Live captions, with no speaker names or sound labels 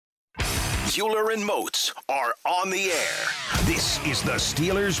Euler and Moats are on the air. This is the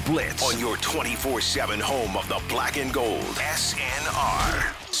Steelers Blitz on your 24/7 home of the black and gold.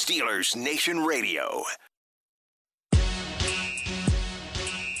 SNR, Steelers Nation Radio.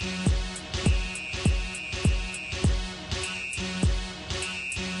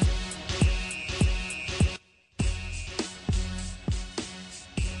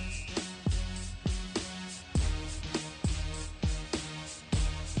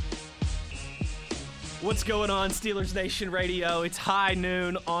 What's going on, Steelers Nation Radio? It's high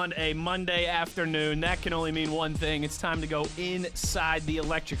noon on a Monday afternoon. That can only mean one thing. It's time to go inside the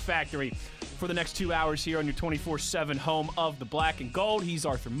Electric Factory for the next 2 hours here on your 24/7 home of the black and gold. He's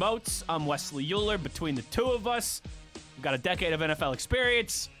Arthur Moats. I'm Wesley Euler. Between the two of us, we've got a decade of NFL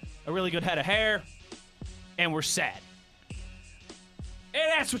experience, a really good head of hair, and we're sad. And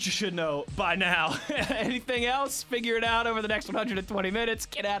that's what you should know by now. Anything else? Figure it out over the next 120 minutes.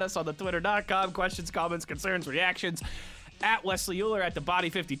 Get at us on the Twitter.com. Questions, comments, concerns, reactions. At Wesley Euler, at the Body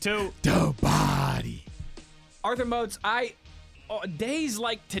 52. The Body. Arthur Moats, days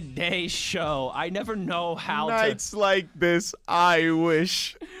like today's show, I never know how Nights like this, I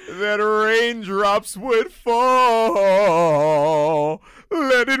wish that raindrops would fall.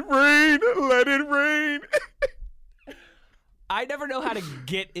 Let it rain, let it rain. I never know how to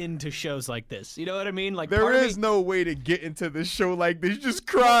get into shows like this. You know what I mean? Like there is no way to get into the show like this. Just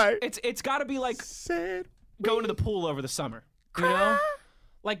cry. It's got to be like sad going to the pool over the summer. Cry. You know?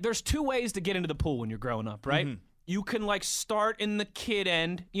 Like there's two ways to get into the pool when you're growing up, right? Mm-hmm. You can like start in the kid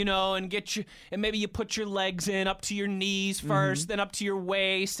end, you know, and maybe you put your legs in up to your knees first, then up to your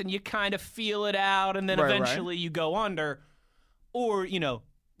waist, and you kind of feel it out, and then eventually you go under. Or, you know,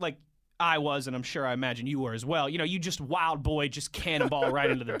 like I was, and I'm sure I imagine you were as well. You know, you just wild boy, just cannonball right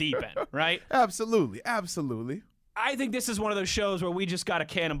into the deep end, right? Absolutely, absolutely. I think this is one of those shows where we just got to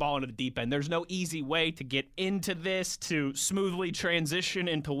cannonball into the deep end. There's no easy way to get into this, to smoothly transition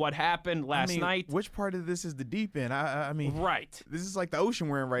into what happened last night. Which part of this is the deep end? I mean, right. This is like the ocean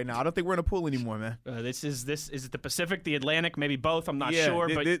we're in right now. I don't think we're in a pool anymore, man. Is it the Pacific, the Atlantic, maybe both? I'm not sure.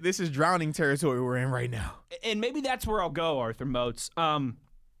 But this is drowning territory we're in right now. And maybe that's where I'll go, Arthur Moats.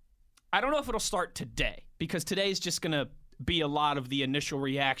 I don't know if it'll start today, because today's just going to be a lot of the initial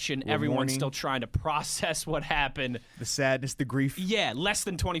reaction. Everyone's still trying to process what happened. The sadness, the grief. Yeah, less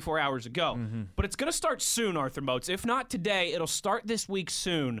than 24 hours ago. But it's going to start soon, Arthur Moats. If not today, it'll start this week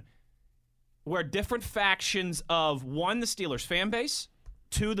soon, where different factions of, one, the Steelers fan base,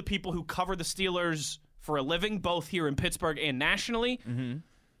 two, the people who cover the Steelers for a living, both here in Pittsburgh and nationally,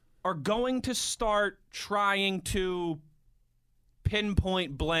 are going to start trying to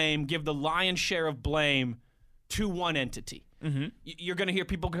pinpoint blame, give the lion's share of blame to one entity. You're going to hear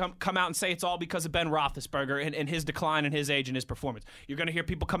people come out and say it's all because of Ben Roethlisberger and his decline in his age and his performance. You're going to hear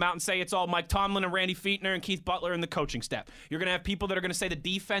people come out and say it's all Mike Tomlin and Randy Fichtner and Keith Butler and the coaching staff. You're going to have people that are going to say the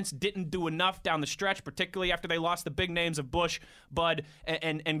defense didn't do enough down the stretch, particularly after they lost the big names of Bush, Bud,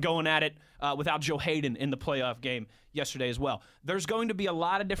 and going at it without Joe Hayden in the playoff game yesterday as well. There's going to be a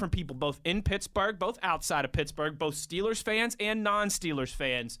lot of different people, both in Pittsburgh, both outside of Pittsburgh, both Steelers fans and non-Steelers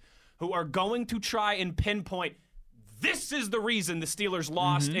fans, who are going to try and pinpoint this is the reason the Steelers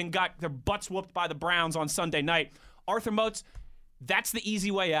lost and got their butts whooped by the Browns on Sunday night. Arthur Moats, that's the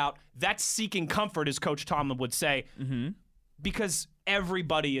easy way out. That's seeking comfort, as Coach Tomlin would say, because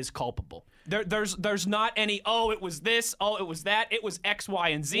everybody is culpable. There's not any, it was this, it was that, it was X, Y,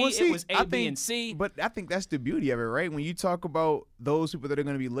 and Z, it was A, B, and C. But I think that's the beauty of it, right? When you talk about those people that are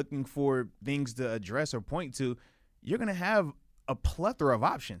going to be looking for things to address or point to, you're going to have a plethora of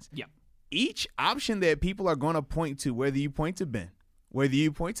options. Yeah. Each option that people are going to point to, whether you point to Ben, whether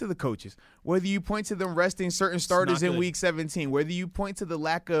you point to the coaches, whether you point to them resting certain starters in Week 17, whether you point to the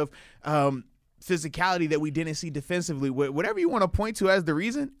lack of physicality that we didn't see defensively, whatever you want to point to as the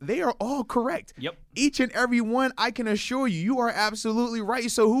reason, they are all correct. Yep. Each and every one, I can assure you, you are absolutely right.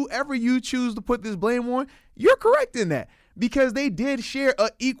 So whoever you choose to put this blame on, you're correct in that. Because they did share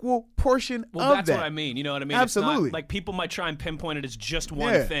an equal portion of that. Well, that's what I mean. You know what I mean? Absolutely. It's not, like, people might try and pinpoint it as just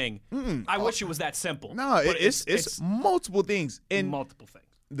one thing. I wish it was that simple. No, it's multiple things. And multiple things.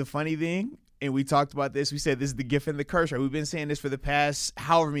 The funny thing, and we talked about this, we said this is the gift and the curse, right? We've been saying this for the past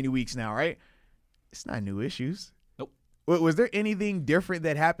however many weeks now, right? It's not new issues. Nope. Was there anything different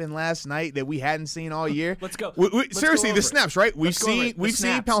that happened last night that we hadn't seen all year? Let's go. Seriously, the snaps, right? We've seen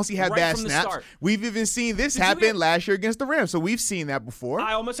Pouncey have bad snaps. We've even seen this happen last year against the Rams, so we've seen that before.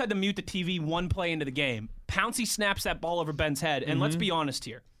 I almost had to mute the TV one play into the game. Pouncey snaps that ball over Ben's head, and let's be honest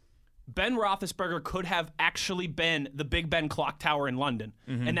here. Ben Roethlisberger could have actually been the Big Ben clock tower in London,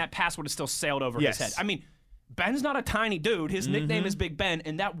 and that pass would have still sailed over his head. I mean, Ben's not a tiny dude. His nickname is Big Ben,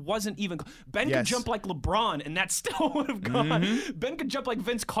 and that wasn't even. Ben could jump like LeBron, and that still would have gone. Ben could jump like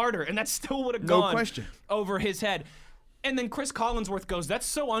Vince Carter, and that still would have gone over his head. And then Chris Collinsworth goes, "That's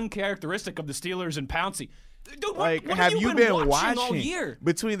so uncharacteristic of the Steelers and Pouncey." Dude, what have you been watching all year?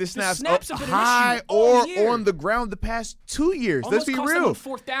 Between the snaps high or on the ground the past 2 years? Almost Let's be cost real. them on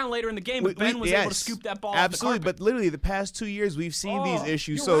fourth down later in the game, but Ben was able to scoop that ball absolutely, off the carpet. But literally the past 2 years we've seen these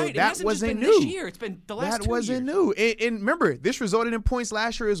issues, so right. That wasn't new. This year. It's been the last 2 years. That wasn't new. And remember, this resulted in points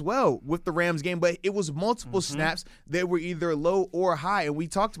last year as well with the Rams game, but it was multiple snaps that were either low or high, and we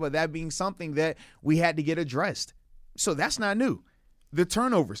talked about that being something that we had to get addressed. So that's not new. The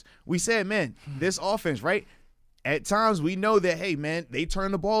turnovers. We said, man, this offense, right? At times we know that, hey, man, they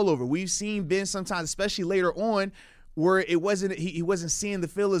turn the ball over. We've seen Ben sometimes, especially later on, where it wasn't he wasn't seeing the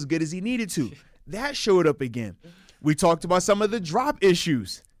field as good as he needed to. That showed up again. We talked about some of the drop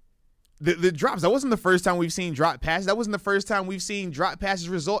issues. The drops. That wasn't the first time we've seen drop passes. That wasn't the first time we've seen drop passes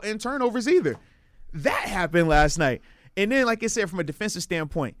result in turnovers either. That happened last night. And then, like I said, from a defensive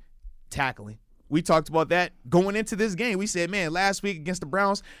standpoint, tackling. We talked about that going into this game. We said, man, last week against the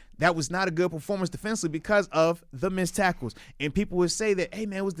Browns, that was not a good performance defensively because of the missed tackles. And people would say that, hey,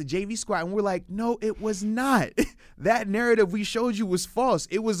 man, it was the JV squad. And we're like, no, it was not. That narrative we showed you was false.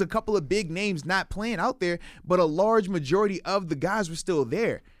 It was a couple of big names not playing out there, but a large majority of the guys were still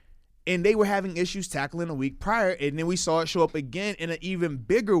there. And they were having issues tackling a week prior. And then we saw it show up again in an even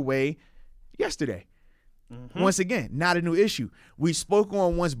bigger way yesterday. Once again, not a new issue. We spoke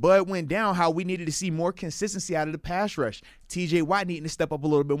on once Bud went down how we needed to see more consistency out of the pass rush. TJ Watt needing to step up a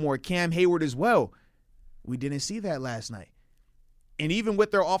little bit more. Cam Hayward as well. We didn't see that last night. And even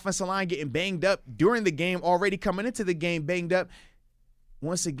with their offensive line getting banged up during the game, already coming into the game banged up,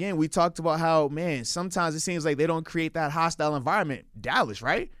 once again, we talked about how, man, sometimes it seems like they don't create that hostile environment. Dallas,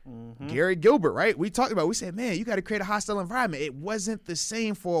 right? Garrett Gilbert, right? We said, man, you got to create a hostile environment. It wasn't the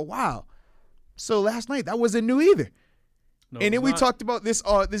same for a while. So last night, that wasn't new either. No, and then we talked about this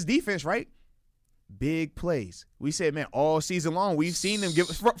defense, right? Big plays. We said, man, all season long, we've seen them give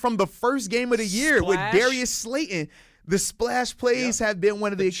from the first game of the year with Darius Slayton. The splash plays have been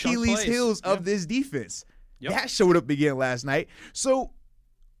one of the Achilles heels of this defense. That showed up again last night. So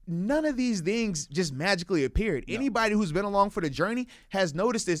none of these things just magically appeared. No. Anybody who's been along for the journey has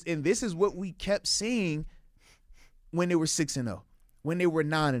noticed this, and this is what we kept seeing when they were 6-0, when they were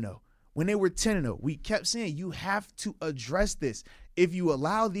 9-0. When they were 10-0, we kept saying you have to address this. If you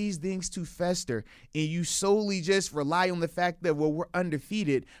allow these things to fester and you solely just rely on the fact that, well, we're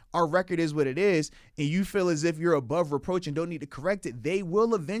undefeated, our record is what it is, and you feel as if you're above reproach and don't need to correct it, they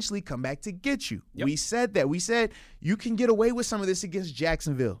will eventually come back to get you. Yep. We said that. We said you can get away with some of this against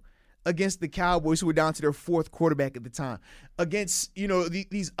Jacksonville, against the Cowboys who were down to their fourth quarterback at the time, against,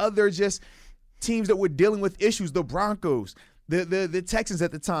 these other just teams that were dealing with issues, the Broncos, the Texans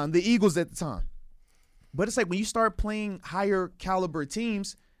at the time, the Eagles at the time. But it's like when you start playing higher caliber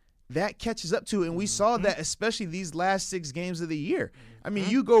teams, that catches up to it. And we saw that especially these last 6 games of the year. I mean,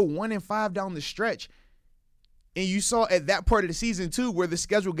 you go 1-5 down the stretch, and you saw at that part of the season too where the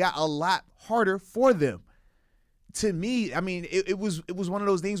schedule got a lot harder for them. To me, I mean, it was one of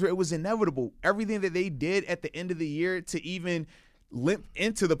those things where it was inevitable. Everything that they did at the end of the year to even limp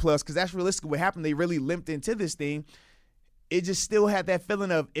into the playoffs, because that's realistically what happened. They really limped into this thing. It just still had that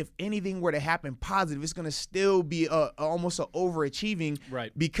feeling of if anything were to happen positive, it's going to still be almost an overachieving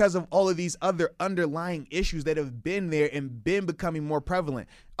because of all of these other underlying issues that have been there and been becoming more prevalent.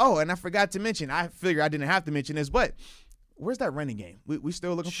 Oh, and I forgot to mention, I figure I didn't have to mention this, but where's that running game? We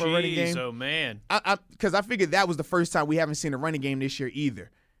still looking for a running game? Oh, man. Because I figured that was the first time we haven't seen a running game this year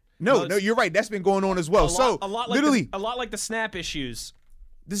either. No, you're right. That's been going on as well. A lot like the snap issues.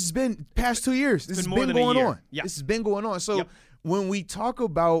 This has been past 2 years. This has been going on. Yep. This has been going on. So when we talk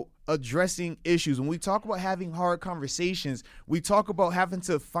about addressing issues, when we talk about having hard conversations, we talk about having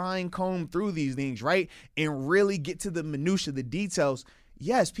to fine comb through these things, right? And really get to the minutia, the details.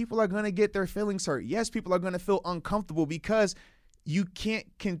 Yes, people are going to get their feelings hurt. Yes, people are going to feel uncomfortable because you can't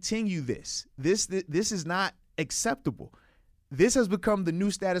continue this. This is not acceptable. This has become the new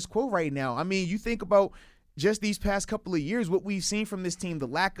status quo right now. I mean, you think about just these past couple of years, what we've seen from this team, the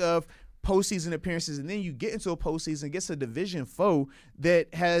lack of postseason appearances, and then you get into a postseason against a division foe that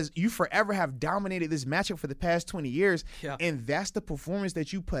you forever have dominated this matchup for the past 20 years, and that's the performance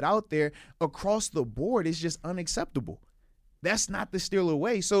that you put out there across the board. It's just unacceptable. That's not the Steeler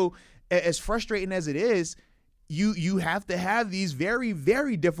way. So as frustrating as it is, you have to have these very,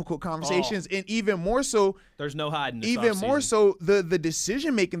 very difficult conversations, and even more so, there's no hiding this even offseason. more so the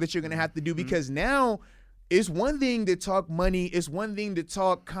decision making that you're going to have to do, because now it's one thing to talk money. It's one thing to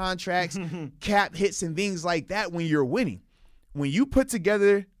talk contracts, cap hits, and things like that when you're winning. When you put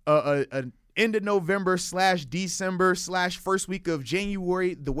together an end of November / December / first week of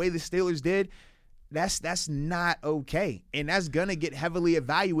January, the way the Steelers did, that's not okay. And that's going to get heavily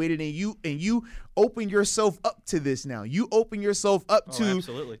evaluated. And you open yourself up to this now. You open yourself up to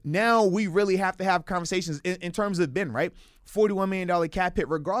absolutely. Now we really have to have conversations in terms of Ben, right? $41 million cap hit,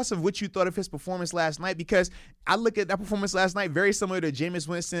 regardless of what you thought of his performance last night, because I look at that performance last night very similar to Jameis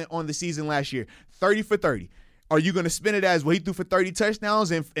Winston on the season last year, 30 for 30. Are you going to spin it as, well, he threw for 30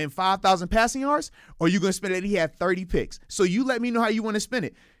 touchdowns and 5,000 passing yards? Or are you going to spin it that he had 30 picks? So you let me know how you want to spin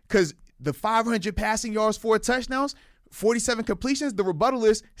it. Because the 500 passing yards, 4 touchdowns, 47 completions, the rebuttal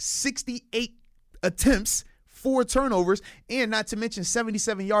is 68 attempts, 4 turnovers, and not to mention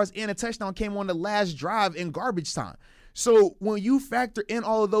 77 yards and a touchdown came on the last drive in garbage time. So when you factor in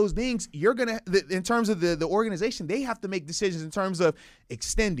all of those things, you're going to, in terms of the organization, they have to make decisions in terms of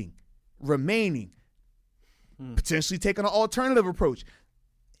extending, remaining, potentially taking an alternative approach.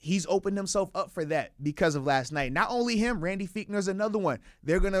 He's opened himself up for that because of last night. Not only him, Randy Fichtner's another one.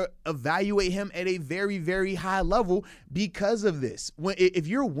 They're going to evaluate him at a very, very high level because of this. If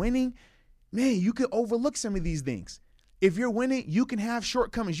you're winning, man, you can overlook some of these things. If you're winning, you can have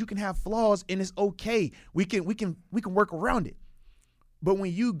shortcomings, you can have flaws, and it's okay. We can work around it. But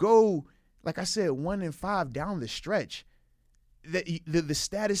when you go, like I said, 1-5 down the stretch, the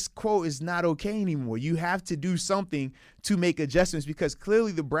status quo is not okay anymore. You have to do something to make adjustments because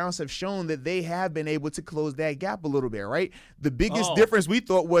clearly the Browns have shown that they have been able to close that gap a little bit, right? The biggest difference we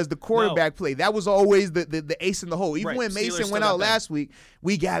thought was the quarterback play. That was always the ace in the hole. Even when Mason went out last week,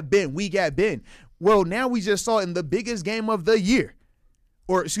 we got Ben. Well, now we just saw in the biggest game of the year,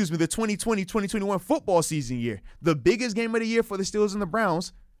 or excuse me, the 2020-2021 football season year, the biggest game of the year for the Steelers and the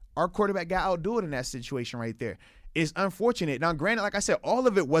Browns, our quarterback got outdueled in that situation right there. It's unfortunate. Now, granted, like I said, all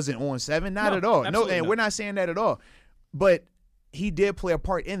of it wasn't on 7, not at all. No, and we're not saying that at all. But he did play a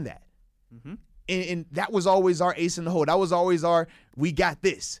part in that. Mm-hmm. And that was always our ace in the hole. That was always our, we got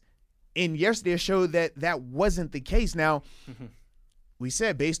this. And yesterday showed that that wasn't the case. Now, we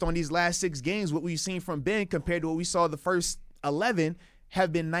said based on these last 6 games, what we've seen from Ben compared to what we saw the first 11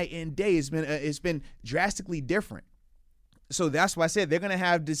 have been night and day. It's been drastically different. So that's why I said they're going to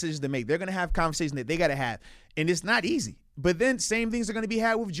have decisions to make. They're going to have conversations that they got to have. And it's not easy. But then same things are going to be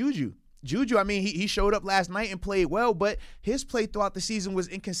had with Juju. Juju, I mean, he showed up last night and played well, but his play throughout the season was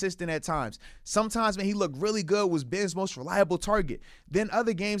inconsistent at times. Sometimes, man, he looked really good, was Ben's most reliable target. Then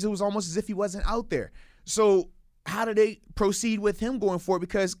other games, it was almost as if he wasn't out there. So how do they proceed with him going forward?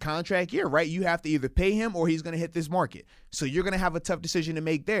 Because contract year, right? You have to either pay him or he's going to hit this market. So you're going to have a tough decision to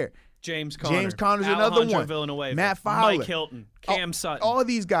make there. James Conner's another one. Villanueva, Matt Fowler, Mike Hilton, Cam Sutton. All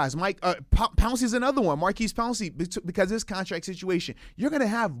these guys. Pouncey's another one. Marquise Pouncey, because of his contract situation. You're going to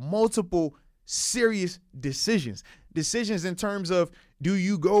have multiple serious decisions. Decisions in terms of, do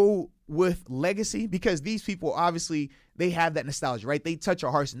you go with legacy? Because these people, obviously, they have that nostalgia, right? They touch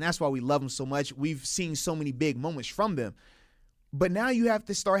our hearts, and that's why we love them so much. We've seen so many big moments from them. But now you have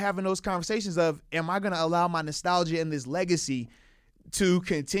to start having those conversations of, am I going to allow my nostalgia and this legacy to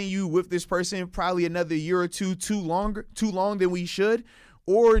continue with this person probably another year or two too long than we should?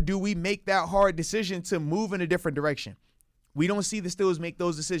 Or do we make that hard decision to move in a different direction? We don't see the Steelers make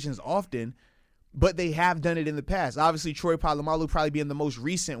those decisions often, but they have done it in the past. Obviously, Troy Polamalu probably being the most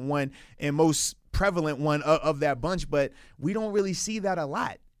recent one and most prevalent one of that bunch, but we don't really see that a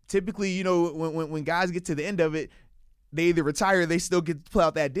lot. Typically, you know, when guys get to the end of it, they either retire or they still get to play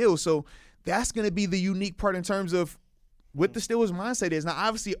out that deal. So that's going to be the unique part in terms of what the Steelers' mindset is. Now,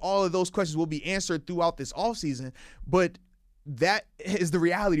 obviously, all of those questions will be answered throughout this offseason, but that is the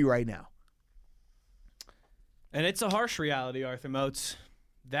reality right now. And it's a harsh reality, Arthur Moats.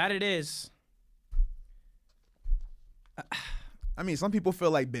 That it is. I mean, some people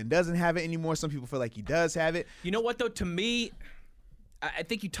feel like Ben doesn't have it anymore. Some people feel like he does have it. You know what, though? To me, I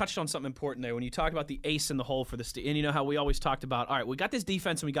think you touched on something important there when you talk about the ace in the hole for the Steelers. And you know how we always talked about, all right, we got this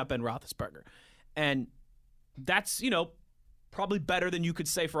defense and we got Ben Roethlisberger. And that's, you know, probably better than you could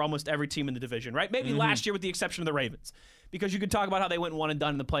say for almost every team in the division, right? Maybe last year with the exception of the Ravens. Because you could talk about how they went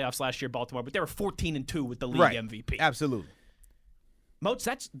 1-done in the playoffs last year, Baltimore, but they were 14-2 with the league MVP. Absolutely. Moats,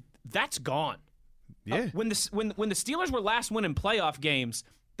 that's gone. Yeah. When the Steelers were last winning playoff games,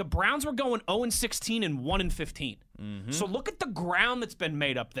 the Browns were going 0-16 and 1-15. Mm-hmm. So look at the ground that's been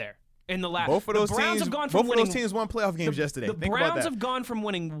made up there in the last. Both of those teams won playoff games yesterday. The Browns have gone from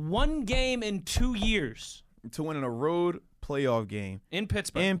winning 1 game in 2 years to winning a road playoff game in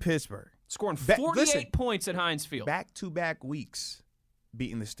Pittsburgh. Scoring 48 points at Heinz Field. Back-to-back weeks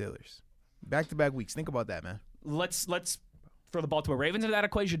beating the Steelers. Back-to-back weeks. Think about that, man. Let's throw the Baltimore Ravens into that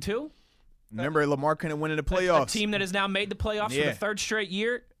equation too. Remember, Lamar couldn't win in the playoffs. A team that has now made the playoffs for the third straight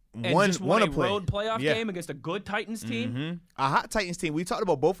year. And Won just won a road play. playoff game against a good Titans team. Mm-hmm. A hot Titans team. We talked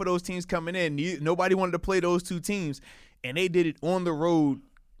about both of those teams coming in. Nobody wanted to play those two teams, and they did it on the road.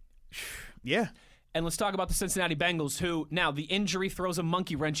 Yeah. And let's talk about the Cincinnati Bengals, who now the injury throws a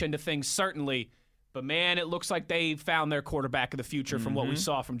monkey wrench into things, certainly. But, man, it looks like they found their quarterback of the future from what we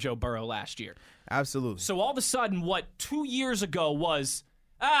saw from Joe Burrow last year. Absolutely. So all of a sudden, what 2 years ago was,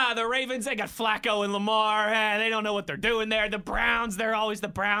 the Ravens, they got Flacco and Lamar. They don't know what they're doing there. The Browns, they're always the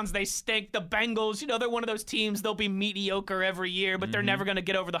Browns. They stink. The Bengals, they're one of those teams. They'll be mediocre every year, but they're never going to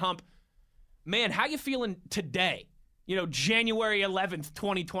get over the hump. Man, how you feeling today, January 11th,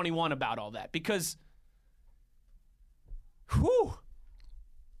 2021 about all that? Because,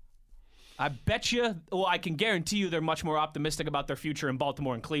 I bet you, I can guarantee you they're much more optimistic about their future in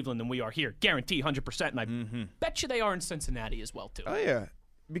Baltimore and Cleveland than we are here. Guarantee, 100%. And I bet you they are in Cincinnati as well, too. Oh, yeah.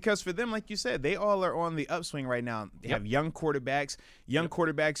 Because for them, like you said, they all are on the upswing right now. They have young quarterbacks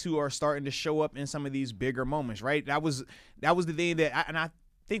who are starting to show up in some of these bigger moments, right? That was the thing that I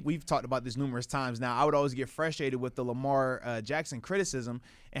think we've talked about this numerous times now. I would always get frustrated with the Lamar Jackson criticism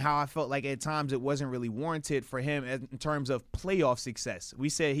and how I felt like at times it wasn't really warranted for him in terms of playoff success. We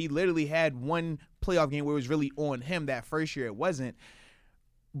said he literally had one playoff game where it was really on him. That first year it wasn't.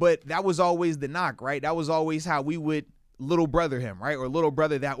 But that was always the knock, right? That was always how we would little brother him, right? Or little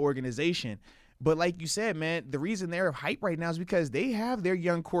brother that organization. But like you said, man, the reason they're hype right now is because they have their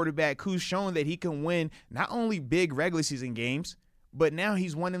young quarterback who's shown that he can win not only big regular season games, but now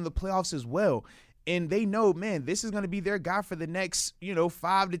he's won in the playoffs as well. And they know, man, this is going to be their guy for the next,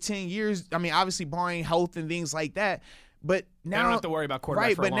 5 to 10 years. I mean, obviously barring health and things like that. But now they don't have to worry about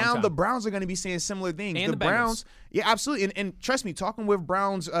quarterback for a long now time. The Browns are going to be saying similar things. And the Browns, yeah, absolutely. And trust me, talking with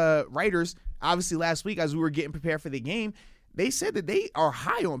Browns writers, obviously last week as we were getting prepared for the game, they said that they are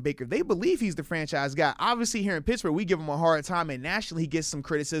high on Baker. They believe he's the franchise guy. Obviously here in Pittsburgh, we give him a hard time, and nationally he gets some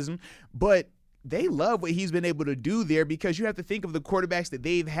criticism. But they love what he's been able to do there because you have to think of the quarterbacks that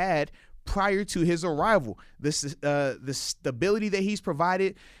they've had prior to his arrival. The stability that he's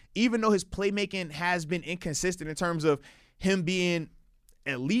provided, even though his playmaking has been inconsistent in terms of him being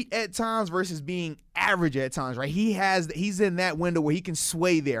elite at times versus being average at times, right? He's in that window where he can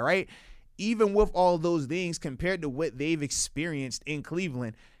sway there, right? Even with all those things compared to what they've experienced in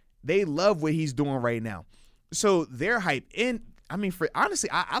Cleveland, they love what he's doing right now. So they're hyped. And I mean, honestly,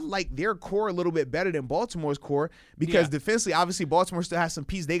 I like their core a little bit better than Baltimore's core because defensively, obviously, Baltimore still has some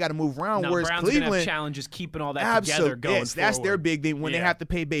pieces they got to move around. No, whereas Browns Cleveland have challenges keeping all that together going forward. That's their big thing when they have to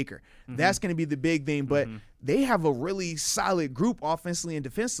pay Baker. That's going to be the big thing. But they have a really solid group offensively and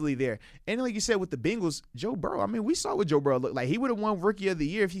defensively there. And like you said with the Bengals, Joe Burrow, I mean, we saw what Joe Burrow looked like. He would have won Rookie of the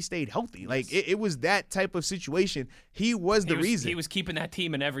Year if he stayed healthy. Like, it was that type of situation. He was the reason. He was keeping that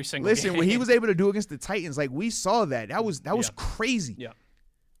team in every single game. Listen, what he was able to do against the Titans, like, we saw that. That was crazy. Yeah.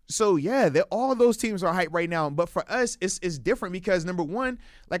 So, yeah, all those teams are hyped right now. But for us, it's different because, number one,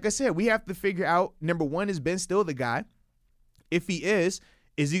 like I said, we have to figure out, number one, is Ben still the guy? If he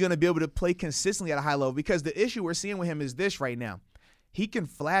is he going to be able to play consistently at a high level? Because the issue we're seeing with him is this right now. He can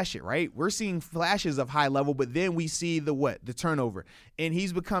flash it, right? We're seeing flashes of high level, but then we see the turnover. And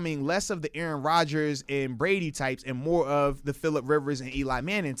he's becoming less of the Aaron Rodgers and Brady types and more of the Phillip Rivers and Eli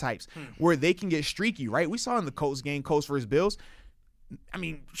Manning types where they can get streaky, right? We saw in the Colts game, Colts versus Bills. I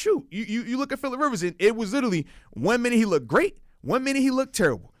mean, shoot, you look at Phillip Rivers, and it was literally 1 minute he looked great, 1 minute he looked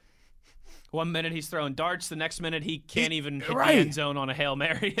terrible. 1 minute he's throwing darts, the next minute he can't even hit the end zone on a Hail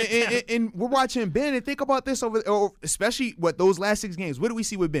Mary. and we're watching Ben, and think about this especially those last 6 games. What do we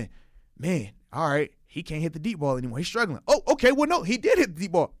see with Ben? Man, all right, he can't hit the deep ball anymore. He's struggling. Oh, okay, well, no, he did hit the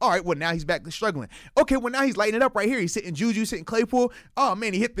deep ball. All right, well, now he's back to struggling. Okay, well, now he's lighting it up right here. He's sitting Juju, sitting Claypool. Oh,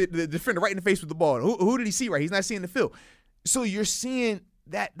 man, he hit the defender right in the face with the ball. Who did he see right? He's not seeing the field. So you're seeing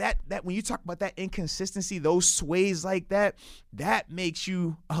that when you talk about that inconsistency, those sways like that makes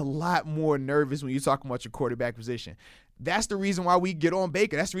you a lot more nervous when you're talking about your quarterback position. That's the reason why we get on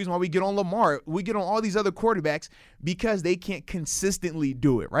Baker. That's the reason why we get on Lamar. We get on all these other quarterbacks because they can't consistently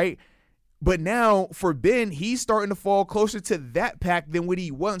do it, right? But now for Ben, he's starting to fall closer to that pack than what he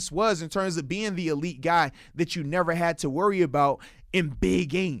once was in terms of being the elite guy that you never had to worry about in big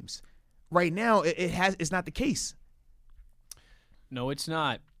games. Right now, it's not the case. No, it's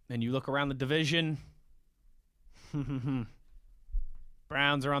not. And you look around the division,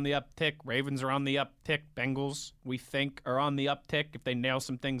 Browns are on the uptick. Ravens are on the uptick. Bengals, we think, are on the uptick if they nail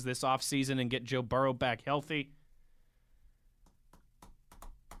some things this offseason and get Joe Burrow back healthy.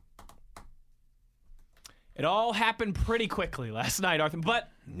 It all happened pretty quickly last night, Arthur, but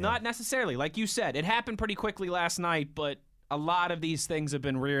not necessarily. Like you said, it happened pretty quickly last night, but a lot of these things have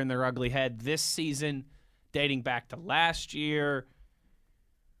been rearing their ugly head this season, dating back to last year.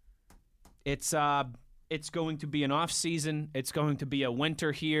 It's going to be an off season. It's going to be a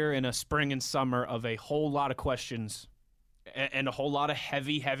winter here and a spring and summer of a whole lot of questions and a whole lot of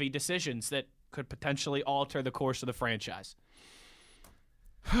heavy, heavy decisions that could potentially alter the course of the franchise.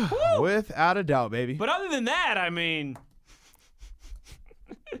 Without a doubt, baby. But other than that, I mean,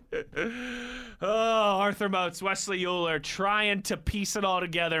 Arthur Moats, Wesley Euler, trying to piece it all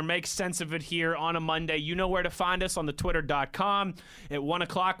together, make sense of it here on a Monday. You know where to find us on the Twitter.com. At 1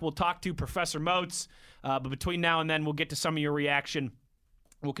 o'clock, we'll talk to Professor Moats. But between now and then, we'll get to some of your reaction.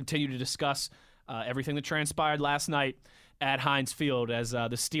 We'll continue to discuss everything that transpired last night at Heinz Field as the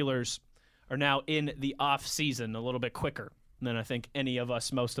Steelers are now in the off season a little bit quicker than I think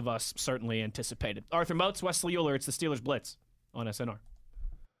most of us certainly anticipated. Arthur Moats, Wesley Euler, it's the Steelers Blitz on SNR.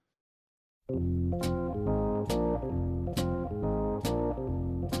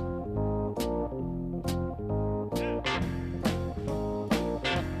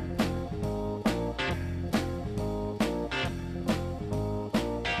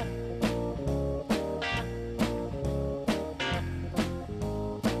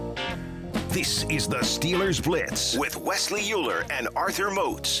 This is the Steelers Blitz with Wesley Euler and Arthur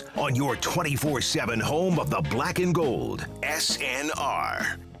Moats on your 24/7 home of the Black and Gold,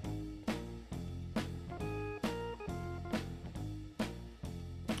 SNR.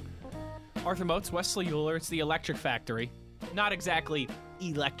 Arthur Moats, Wesley Euler, it's the Electric Factory. Not exactly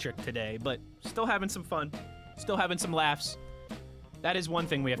electric today, but still having some fun, still having some laughs. That is one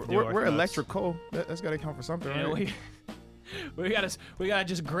thing we have to do. We're electrical. That's got to count for something, right? We gotta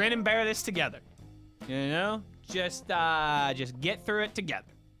just grin and bear this together. You know, just get through it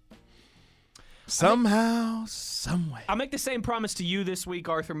together. Somehow, someway. I'll make the same promise to you this week,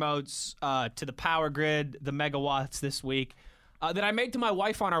 Arthur Moats, to the power grid, the megawatts this week, that I made to my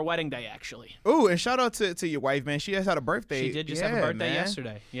wife on our wedding day, actually. Ooh, and shout out to your wife, man. She just had a birthday. She did just have a birthday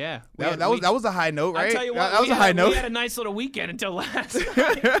yesterday. Yeah. That was a high note, right? I'll tell you what, that was a high note. We had a nice little weekend until last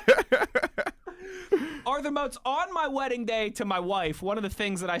night. Arthur Moats, on my wedding day to my wife, one of the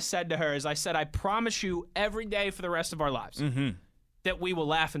things that I said to her is I said, I promise you every day for the rest of our lives that we will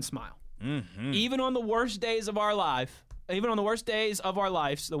laugh and smile. Even on the worst days of our life, even on the worst days of our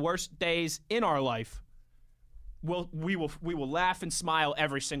lives, the worst days in our life, we will laugh and smile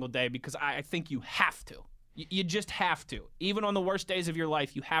every single day because I think you have to. You just have to. Even on the worst days of your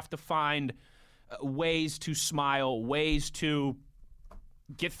life, you have to find ways to smile, ways to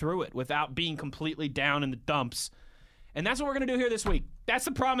get through it without being completely down in the dumps. And that's what we're going to do here this week. That's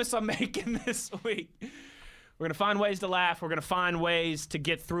the promise I'm making this week. We're going to find ways to laugh. We're going to find ways to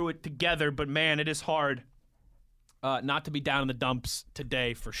get through it together. But, man, it is hard not to be down in the dumps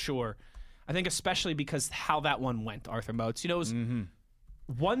today for sure. I think especially because how that one went, Arthur Moats. You know, it was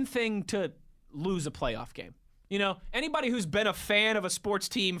one thing to lose a playoff game. You know, anybody who's been a fan of a sports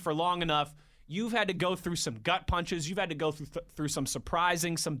team for long enough, you've had to go through some gut punches. You've had to go through some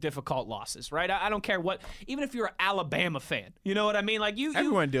surprising, some difficult losses, right? I don't care what. Even if you're an Alabama fan, you know what I mean. Like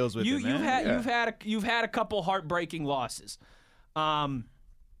everyone deals with it, man. You've had a couple heartbreaking losses, but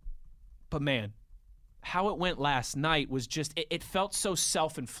man, how it went last night was just it felt so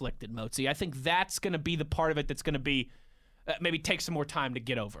self-inflicted, Moatsy. I think that's going to be the part of it that's going to be maybe take some more time to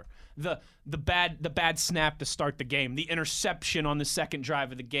get over. The bad snap to start the game, the interception on the second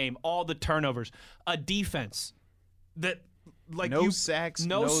drive of the game, all the turnovers, a defense that no sacks,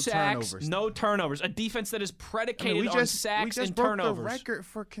 no turnovers, a defense that is predicated on sacks and turnovers. We just broke the record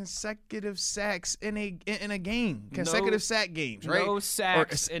for consecutive sacks in a game, consecutive sack games, right? No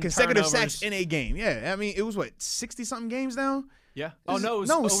sacks or and consecutive turnovers. sacks in a game. Yeah, I mean it was what 60-something games now. Yeah. It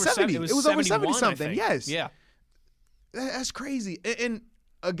was over 70. It was over 70-something. Yes. Yeah. That's crazy. And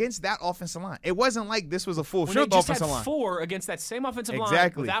against that offensive line, it wasn't like this was a full strength offensive line. They just had 4 against that same offensive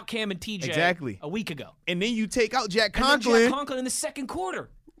line without Cam and TJ a week ago. And then you take out Jack Conklin. And then Jack Conklin in the second quarter.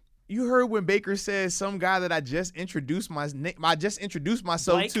 You heard when Baker says some guy that I just introduced myself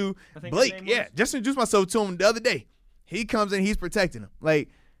Blake? to, Blake. Yeah, just introduced myself to him the other day. He comes in, he's protecting him. Like,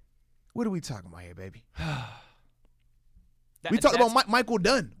 what are we talking about here, baby? We talked about Michael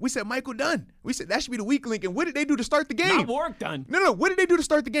Dunn. We said Michael Dunn. We said that should be the weak link. And what did they do to start the game? Not Warwick Dunn. No. What did they do to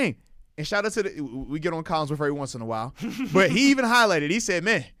start the game? And shout out to we get on Collinsworth every once in a while. But he even highlighted. He said,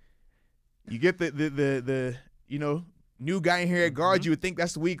 man, you get the new guy in here at guard, you would think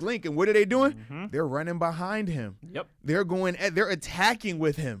that's the weak link. And what are they doing? They're running behind him. Yep. They're attacking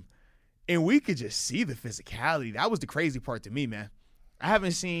with him. And we could just see the physicality. That was the crazy part to me, man. I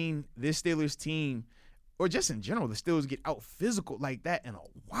haven't seen this Steelers team or just in general, the Steelers get out physical like that in a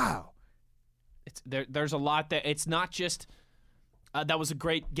while. There's a lot that it's not just that was a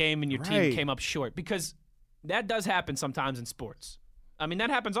great game and your team came up short, because that does happen sometimes in sports. I mean,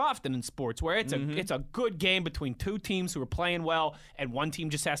 that happens often in sports where it's a good game between two teams who are playing well and one team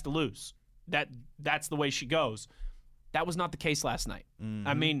just has to lose. That's the way she goes. That was not the case last night.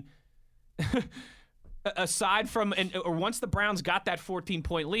 I mean, aside from or once the Browns got that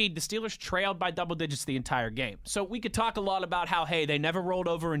 14-point lead, the Steelers trailed by double digits the entire game. So we could talk a lot about how, hey, they never rolled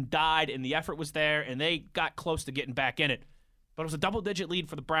over and died, and the effort was there, and they got close to getting back in it. But it was a double-digit lead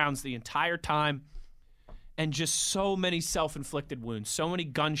for the Browns the entire time, and just so many self-inflicted wounds, so many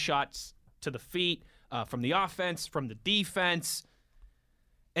gunshots to the feet from the offense, from the defense.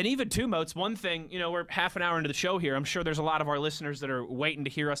 And even two Moats, one thing, we're half an hour into the show here. I'm sure there's a lot of our listeners that are waiting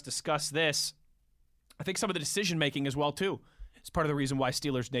to hear us discuss this. I think some of the decision-making as well, too, is part of the reason why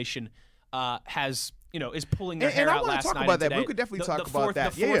Steelers Nation is pulling their hair out last night. And I want to talk about that. We could definitely talk about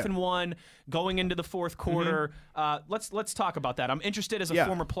that. The 4th and 1, going into the fourth quarter. Let's talk about that. I'm interested as a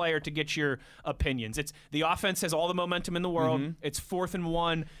former player to get your opinions. The offense has all the momentum in the world. It's 4th and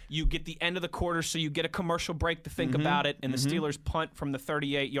 1. You get the end of the quarter, so you get a commercial break to think about it, and the Steelers punt from the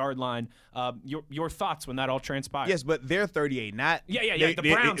 38-yard line. Your thoughts when that all transpired? Yes, but they're 38, not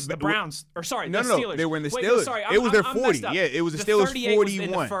the Browns. Or sorry, the Steelers. They were in the Steelers. Sorry, it was their 40. Yeah, it was the Steelers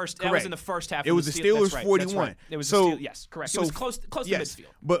 41. That was in the first half. It was the Steelers 41. Right. It was yes, correct. It was close to midfield.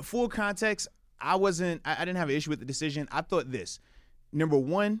 But full context, I didn't have an issue with the decision. I thought this. Number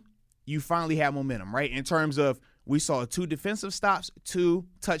one, you finally have momentum, right? In terms of we saw 2 defensive stops, 2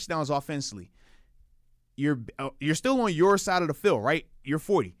 touchdowns offensively. You're still on your side of the field, right? You're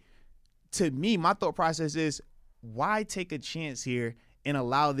 40. To me, my thought process is, why take a chance here and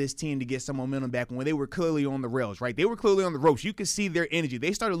allow this team to get some momentum back when they were clearly on the rails, right? They were clearly on the ropes. You could see their energy.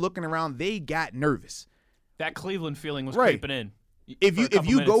 They started looking around. They got nervous. That Cleveland feeling was creeping in. If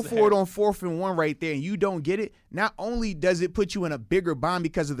you go for it on 4th and 1 right there and you don't get it, not only does it put you in a bigger bind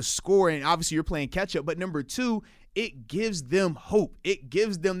because of the score and obviously you're playing catch up, but number 2, it gives them hope. It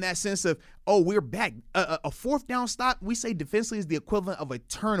gives them that sense of, oh, we're back. A 4th down stop, we say defensively, is the equivalent of a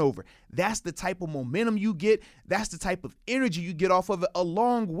turnover. That's the type of momentum you get. That's the type of energy you get off of it,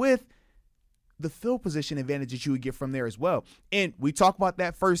 along with the field position advantage that you would get from there as well. And we talk about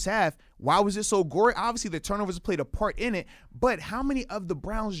that first half. Why was it so gory? Obviously, the turnovers played a part in it, but how many of the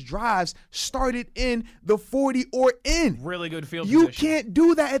Browns' drives started in the 40 or in? Really good field position. You can't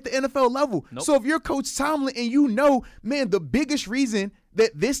do that at the NFL level. Nope. So if you're Coach Tomlin and man, the biggest reason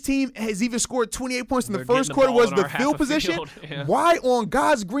that this team has even scored 28 points in the first quarter was the field position, why on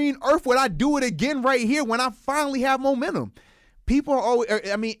God's green earth would I do it again right here when I finally have momentum? People are always,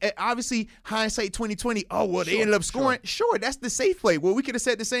 obviously, hindsight 2020, they ended up scoring. Sure, that's the safe play. Well, we could have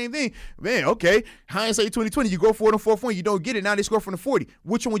said the same thing. Man, okay, hindsight 2020, you go for it on 4th one, you don't get it. Now they score from the 40.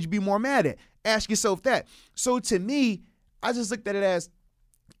 Which one would you be more mad at? Ask yourself that. So to me, I just looked at it as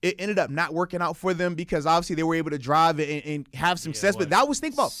it ended up not working out for them because obviously they were able to drive and have some success. But that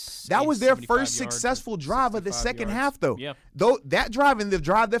was their first successful drive of the second half, though. Yeah. Though that drive and the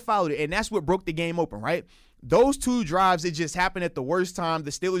drive that followed it, and that's what broke the game open, right? Those 2 drives, it just happened at the worst time. The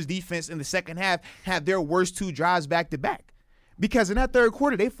Steelers defense in the second half had their worst 2 drives back to back. Because in that third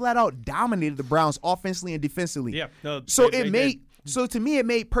quarter, they flat out dominated the Browns offensively and defensively. Yeah, so to me, it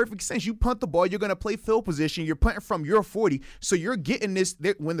made perfect sense. You punt the ball, you're going to play field position. You're punting from your 40. So you're getting this.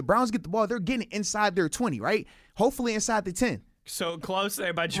 When the Browns get the ball, they're getting it inside their 20, right? Hopefully inside the 10. So close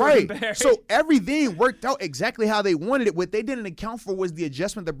there by Jordan Berry. So everything worked out exactly how they wanted it. What they didn't account for was the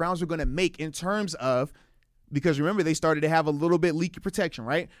adjustment the Browns were going to make in terms of, because remember, they started to have a little bit leaky protection,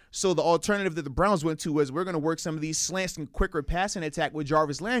 right? So the alternative that the Browns went to was, we're going to work some of these slants and quicker passing attack with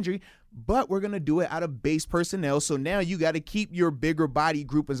Jarvis Landry, but we're going to do it out of base personnel. So now you got to keep your bigger body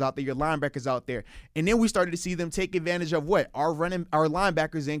groupers out there, your linebackers out there. And then we started to see them take advantage of what? Our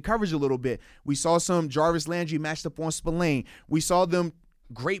linebackers in coverage a little bit. We saw some Jarvis Landry matched up on Spillane. We saw them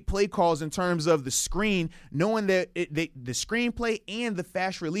great play calls in terms of the screen, knowing that the screenplay and the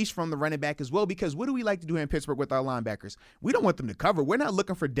fast release from the running back as well, because what do we like to do in Pittsburgh with our linebackers? We don't want them to cover. We're not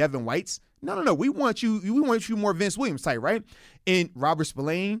looking for Devin Whites. No. We want you more Vince Williams type, right? And Robert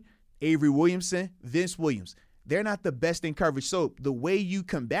Spillane, Avery Williamson, Vince Williams. They're not the best in coverage. So the way you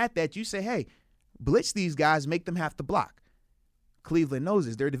combat that, you say, hey, blitz these guys, make them have to block. Cleveland knows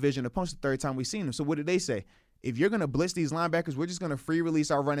this. They're division opponents the third time we've seen them. So what did they say? if you're going to blitz these linebackers, we're just going to free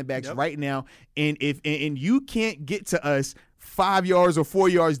release our running backs right now. And if you can't get to us 5 yards or 4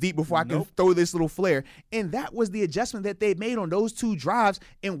 yards deep before I can throw this little flare. And that was the adjustment that they made on those 2 drives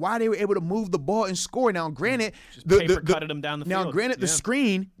and why they were able to move the ball and score. Now, granted, cutted them down the field. Now, granted, the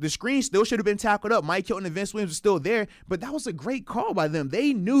screen still should have been tackled up. Mike Hilton and Vince Williams were still there, but that was a great call by them.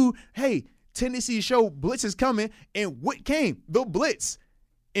 They knew, hey, tendency to show blitz is coming, and what came? The blitz.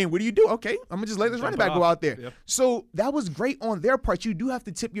 And what do you do? Okay, I'm going to just let this running back go out there. Yep. So that was great on their part. You do have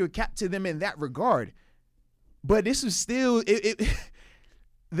to tip your cap to them in that regard. But this is still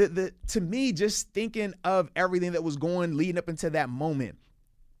to me, just thinking of everything that was going leading up into that moment,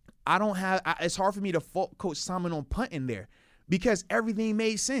 it's hard for me to fault Coach Tomlin on punting there because everything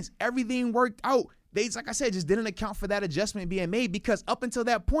made sense. Everything worked out. They, like I said, just didn't account for that adjustment being made because up until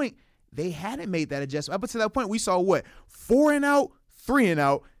that point, they hadn't made that adjustment. Up until that point, we saw 4 and out, 3 and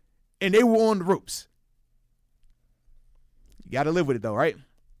out, and they were on the ropes. You got to live with it though, right?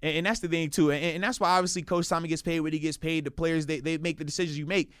 And that's the thing, too. And that's why, obviously, Coach Tomlin gets paid what he gets paid. The players, they make the decisions you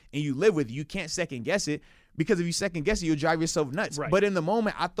make, and you live with it. You can't second-guess it because if you second-guess it, you'll drive yourself nuts. Right. But in the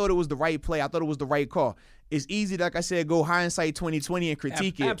moment, I thought it was the right play. I thought it was the right call. It's easy, like I said, go hindsight 20/20 and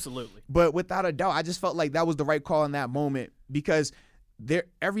critique it. Absolutely. But without a doubt, I just felt like that was the right call in that moment because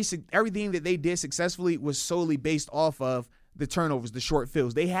everything that they did successfully was solely based off of the turnovers, the short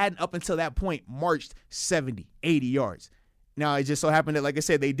fields. They hadn't, up until that point, marched 70, 80 yards. Now, it just so happened that, like I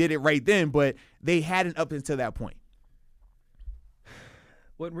said, they did it right then, but they hadn't up until that point.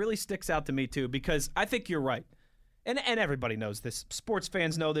 What really sticks out to me, too, because I think you're right, and everybody knows this. Sports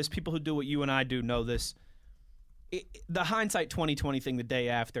fans know this. People who do what you and I do know this. The hindsight 20/20 thing the day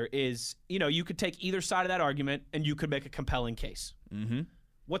after is, you could take either side of that argument, and you could make a compelling case. Mm-hmm.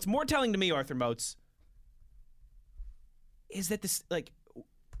 What's more telling to me, Arthur Moats, is that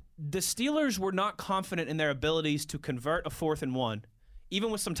the Steelers were not confident in their abilities to convert a 4th and 1, even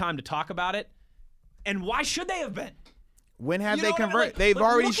with some time to talk about it. And why should they have been? When have they converted? They've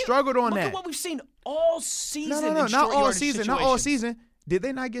already struggled on that. Look at what we've seen all season. No, not all season. Not all season. Did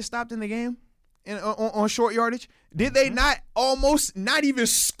they not get stopped in the game on short yardage? Did they not almost not even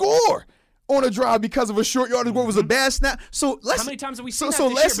score on a drive because of a short yardage where it was a bad snap? So how many times have we seen that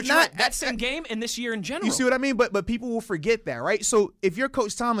this year? But not that same game and this year in general. You see what I mean? But people will forget that, right? So if you're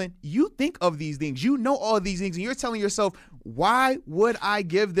Coach Tomlin, you think of these things. You know all of these things, and you're telling yourself, why would I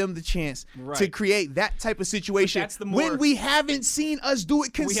give them the chance to create that type of situation when we haven't seen us do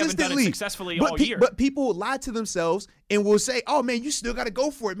it consistently? We haven't done it successfully all year. But people lie to themselves and will say, oh, man, you still got to go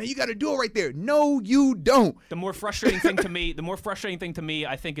for it, man. You got to do it right there. No, you don't. The more frustrating thing to me,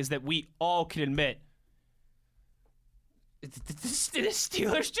 I think, is that we all can admit the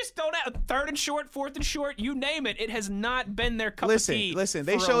Steelers just don't have 3rd and short, 4th and short, you name it. It has not been their cup of tea. Listen,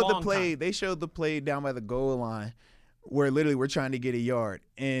 they showed the play. They showed the play down by the goal line where literally we're trying to get a yard.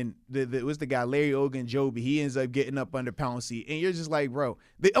 And it was the guy, Larry Ogunjobi. He ends up getting up under Pouncey. And you're just like, bro,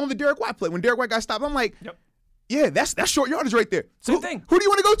 on the Derek White play, when Derek White got stopped, I'm like, yeah, that's short yardage right there. Same thing. Who do you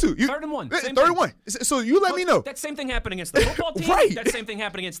want to go to? 3rd and 1. 3rd and 1. So you let me know. That same thing happened against the football team. Right. That same thing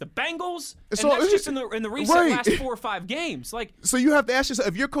happened against the Bengals. And that's just in the recent last 4 or 5 games. So you have to ask yourself,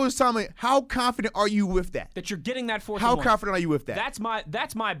 if you're Coach Tomlin, how confident are you with that? That you're getting that 4th and 1. How confident are you with that?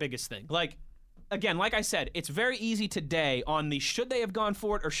 That's my biggest thing. Again, like I said, it's very easy today on the should they have gone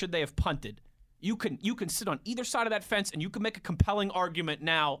for it or should they have punted. You can sit on either side of that fence and you can make a compelling argument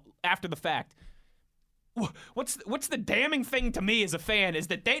now after the fact. What's the damning thing to me as a fan is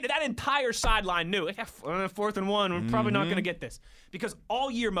that that entire sideline knew 4th and 1. We're probably not going to get this because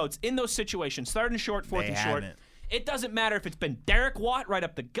all year modes in those situations, 3rd and short, 4th and short. It doesn't matter if it's been Derek Watt right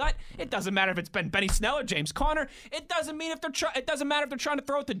up the gut. It doesn't matter if it's been Benny Snell or James Conner. It doesn't matter if they're trying to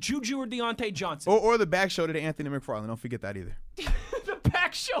throw it to Juju or Deontay Johnson. Or the back shoulder to Anthony McFarland. Don't forget that either. The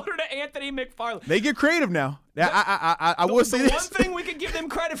back shoulder to Anthony McFarland. They get creative now. I will say this. One thing we can give them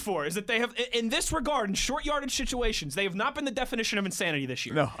credit for is that they have, in this regard, in short yardage situations, they have not been the definition of insanity this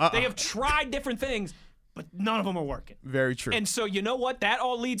year. No, They have tried different things, but none of them are working. Very true. And so you know what? That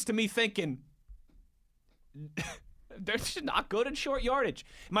all leads to me thinking they're just not good at short yardage.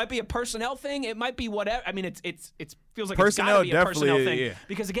 It might be a personnel thing. It might be whatever. I mean, it feels like it's got to be a personnel thing. Yeah.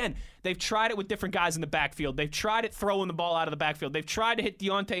 Because, again, they've tried it with different guys in the backfield. They've tried it throwing the ball out of the backfield. They've tried to hit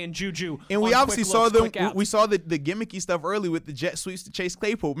Deontay and Juju. And we obviously saw we saw the gimmicky stuff early with the jet sweeps to Chase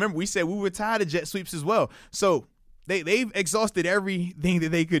Claypool. Remember, we said we were tired of jet sweeps as well. So they've exhausted everything that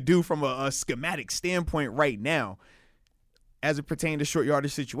they could do from a schematic standpoint right now as it pertains to short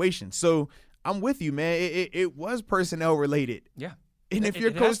yardage situations. So I'm with you, man. It was personnel related. Yeah. And if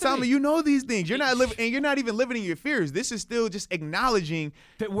you're Coach Tomlin, you know these things. You're not living, and you're not even living in your fears. This is still just acknowledging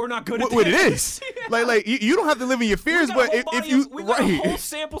that we're not good at what it is. Like you don't have to live in your fears, but if you we got a whole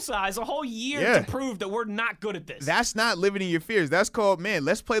sample size, a whole year to prove that we're not good at this. That's not living in your fears. That's called, man,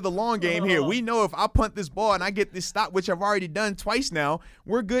 let's play the long game here. We know if I punt this ball and I get this stop, which I've already done twice now,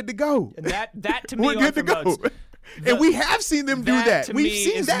 we're good to go. And that to me, we're good to go. And we have seen them do that. We've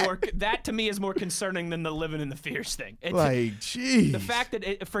seen that. That to me is more concerning than the living in the fears thing. Jeez. The fact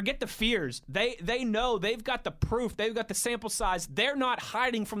that forget the fears. They know they've got the proof. They've got the sample size. They're not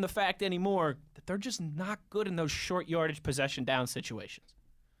hiding from the fact anymore that they're just not good in those short yardage possession down situations.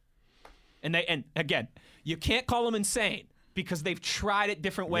 And again, you can't call them insane because they've tried it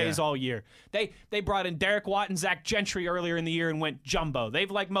different ways all year. They brought in Derek Watt and Zach Gentry earlier in the year and went jumbo. They've,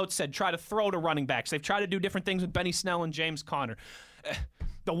 like Moat said, tried to throw to running backs. They've tried to do different things with Benny Snell and James Conner.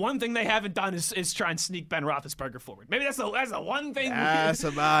 The one thing they haven't done is try and sneak Ben Roethlisberger forward. Maybe that's the one thing. That's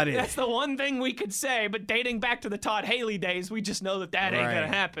about it. That's the one thing we could say. But dating back to the Todd Haley days, we just know that ain't going to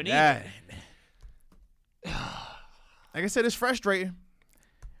happen either. Like I said, it's frustrating,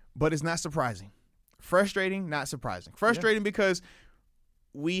 but it's not surprising. Frustrating, not surprising. Frustrating because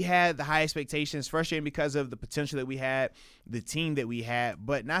we had the high expectations. Frustrating because of the potential that we had, the team that we had,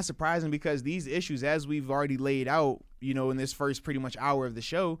 but not surprising because these issues, as we've already laid out, in this first pretty much hour of the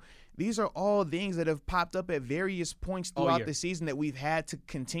show, these are all things that have popped up at various points throughout the season that we've had to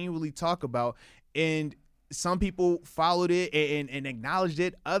continually talk about. And some people followed it and acknowledged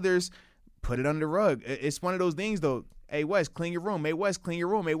it. Others put it under the rug. It's one of those things, though. Hey, Wes, clean your room. Hey, Wes, clean your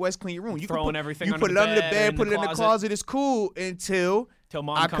room. Hey, Wes, clean your room. You throwing everything you under put the it under the bed, put it in the closet. It's cool until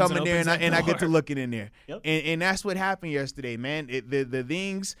Mom I comes come in there and I get to looking in there. Yep. And that's what happened yesterday, man. The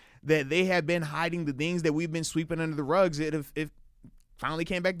things that they have been hiding, the things that we've been sweeping under the rugs, it finally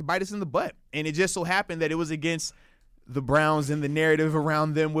came back to bite us in the butt. And it just so happened that it was against the Browns and the narrative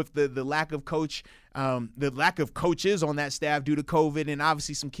around them with the lack of the lack of coaches on that staff due to COVID and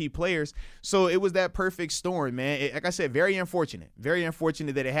obviously some key players. So it was that perfect storm, man. Like I said, very unfortunate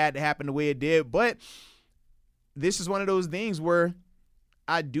that it had to happen the way it did. But this is one of those things where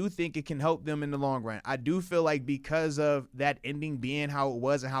I do think it can help them in the long run. I do feel like because of that ending being how it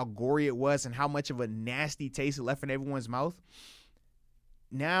was and how gory it was and how much of a nasty taste it left in everyone's mouth,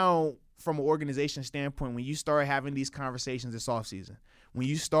 now from an organization standpoint, when you start having these conversations this offseason, when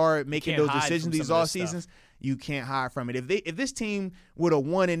you start making those decisions these off seasons, you can't hide from it. If this team would have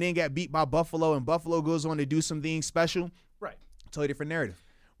won and then got beat by Buffalo and Buffalo goes on to do something special, right? Totally different narrative.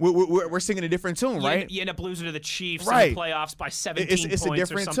 We're singing a different tune, right? You end up losing to the Chiefs in the playoffs by 17 it's points a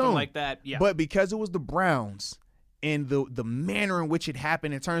different or something tune. like that. Yeah. But because it was the Browns and the manner in which it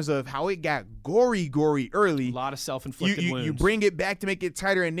happened in terms of how it got gory early. A lot of self-inflicted wounds. You bring it back to make it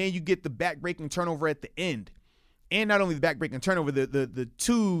tighter, and then you get the back-breaking turnover at the end. And not only the back-breaking turnover, the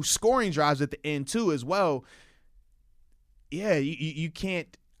two scoring drives at the end too as well. Yeah, you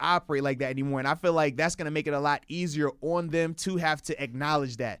can't operate like that anymore. And I feel like that's going to make it a lot easier on them to have to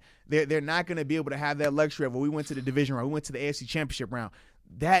acknowledge that. They're not going to be able to have that luxury of, well, we went to the division round, we went to the AFC Championship round.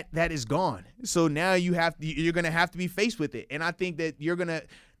 That is gone. So now you're going to have to be faced with it. And I think that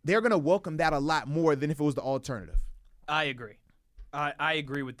they're going to welcome that a lot more than if it was the alternative. I agree. I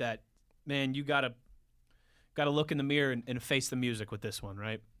agree with that. Man, you got to look in the mirror and face the music with this one,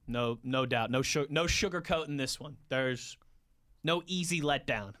 right? No doubt. No sugarcoating this one. There's no easy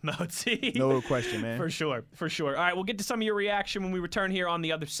letdown, Mozi. No question, man. For sure. All right, we'll get to some of your reaction when we return here on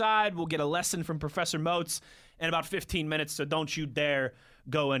the other side. We'll get a lesson from Professor Moats in about 15 minutes, so don't you dare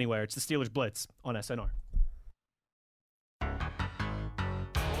go anywhere. It's the Steelers Blitz on SNR.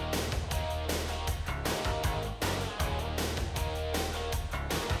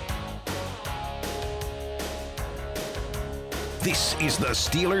 This is the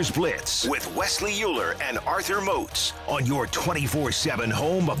Steelers Blitz with Wesley Euler and Arthur Moats on your 24/7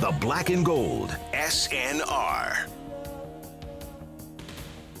 home of the black and gold, SNR.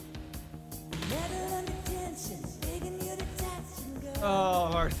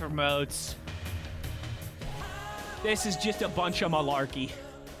 Oh, Arthur Moats. This is just a bunch of malarkey.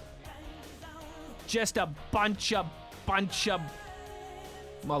 Just a bunch of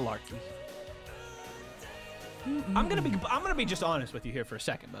malarkey. I'm gonna be just honest with you here for a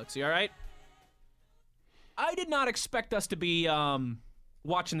second, Moatsy, all right? I did not expect us to be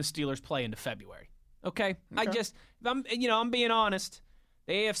watching the Steelers play into February. Okay? I'm being honest.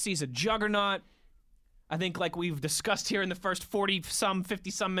 The AFC's a juggernaut. I think, like we've discussed here in the first 40-some,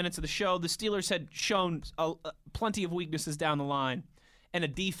 50-some minutes of the show, the Steelers had shown plenty of weaknesses down the line, and a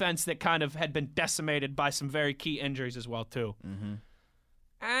defense that kind of had been decimated by some very key injuries as well, too. Mm-hmm.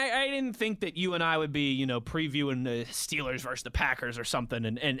 I I didn't think that you and I would be, previewing the Steelers versus the Packers or something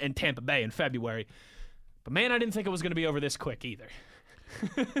in Tampa Bay in February. But, man, I didn't think it was going to be over this quick either.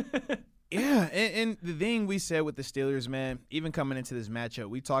 Yeah, and the thing we said with the Steelers, man, even coming into this matchup,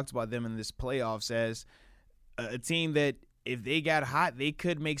 we talked about them in this playoffs as a team that if they got hot, they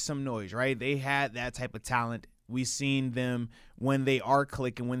could make some noise, right? They had that type of talent. We've seen them when they are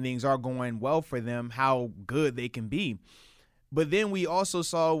clicking, when things are going well for them, how good they can be. But then we also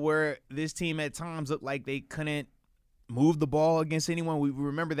saw where this team at times looked like they couldn't move the ball against anyone. We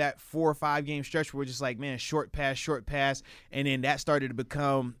remember that 4 or 5 game stretch where we're just like, man, short pass, and then that started to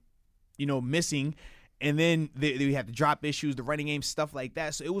become, missing. And then we had the drop issues, the running game, stuff like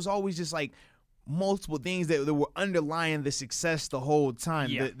that. So it was always just like multiple things that were underlying the success the whole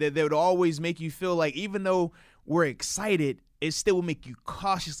time. Yeah. That would always make you feel like even though we're excited, it still will make you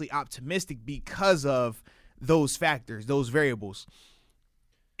cautiously optimistic because of those factors, those variables.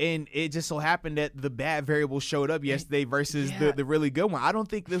 And it just so happened that the bad variable showed up yesterday versus the really good one. I don't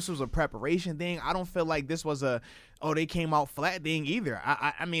think this was a preparation thing. I don't feel like this was they came out flat thing either.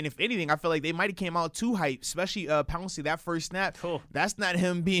 I mean, if anything, I feel like they might have came out too hyped, especially Pouncey, that first snap. Cool. That's not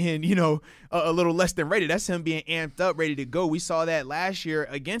him being, a little less than ready. That's him being amped up, ready to go. We saw that last year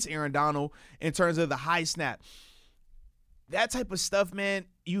against Aaron Donald in terms of the high snap. That type of stuff, man,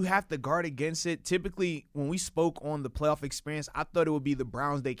 you have to guard against it. Typically, when we spoke on the playoff experience, I thought it would be the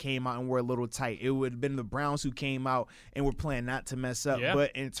Browns that came out and were a little tight. It would have been the Browns who came out and were playing not to mess up. Yeah.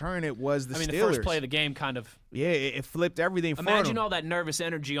 But in turn, it was the Steelers. The first play of the game kind of. Yeah, it flipped everything for them. Imagine all that nervous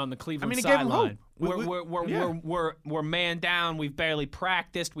energy on the Cleveland sideline. We're man down. We've barely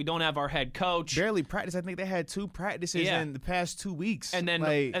practiced. We don't have our head coach. Barely practiced. I think they had 2 practices in the past 2 weeks. And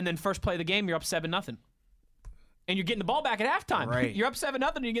then first play of the game, you're up 7-0. And you're getting the ball back at halftime. Right. You're up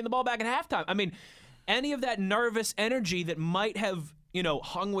 7-0 and you're getting the ball back at halftime. I mean, any of that nervous energy that might have,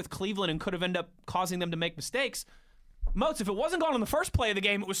 hung with Cleveland and could have ended up causing them to make mistakes. Moats, if it wasn't gone on the first play of the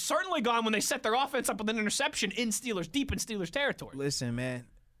game, it was certainly gone when they set their offense up with an interception deep in Steelers territory. Listen, man,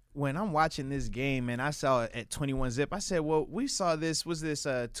 when I'm watching this game and I saw it at 21-zip, I said, well, we saw this,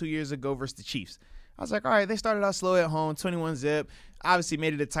 2 years ago versus the Chiefs. I was like, all right, they started out slow at home, 21-zip. Obviously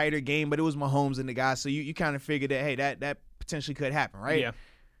made it a tighter game, but it was Mahomes and the guys, so you kind of figured that, hey, that potentially could happen, right? Yeah.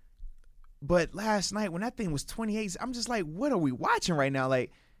 But last night when that thing was 28, I'm just like, what are we watching right now?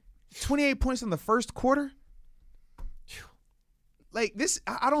 Like, 28 points in the first quarter? Like, this,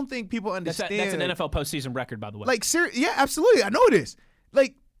 I don't think people understand. That's an NFL postseason record, by the way. Like, yeah, absolutely. I know it is.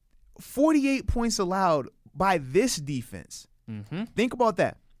 Like, 48 points allowed by this defense. Mm-hmm. Think about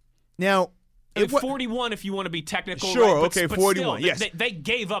that. Now, 41 if you want to be technical. Sure, right? Okay, 41, still, yes. They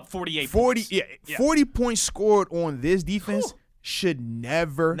gave up 48 points. Yeah, 40 points scored on this defense should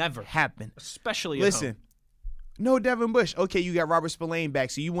never happen. Especially at home. No Devin Bush. Okay, you got Robert Spillane back.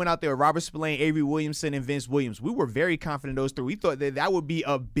 So you went out there with Robert Spillane, Avery Williamson, and Vince Williams. We were very confident in those 3. We thought that would be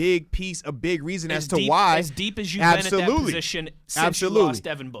a big piece, a big reason as to why. As deep as you've been at that position since you lost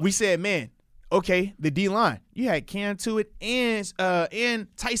Devin Bush. We said, man, okay, the D-line. You had Cam Tuitt and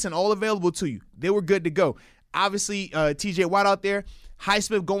Tyson all available to you. They were good to go. Obviously, TJ Watt out there.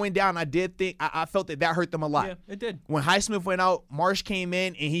 Highsmith going down, I felt that hurt them a lot. Yeah, it did. When Highsmith went out, Marsh came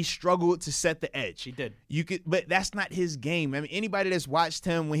in, and he struggled to set the edge. He did. But that's not his game. I mean, anybody that's watched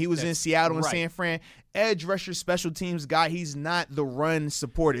him when he was in Seattle and San Fran, edge rusher, special teams guy, he's not the run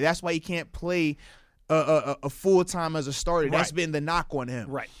supporter. That's why he can't play a full-time as a starter. Right. That's been the knock on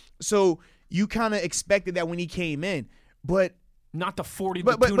him. Right. So you kind of expected that when he came in, but not the 40.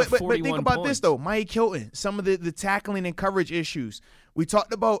 But think about this though, Mike Hilton, some of the tackling and coverage issues. We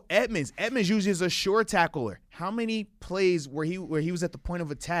talked about Edmonds. Edmonds usually is a sure tackler. How many plays where he was at the point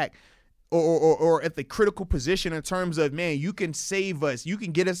of attack or at the critical position in terms of, man, you can save us, you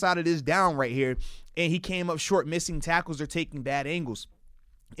can get us out of this down right here, and he came up short, missing tackles or taking bad angles.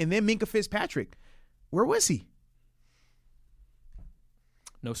 And then Minkah Fitzpatrick, where was he?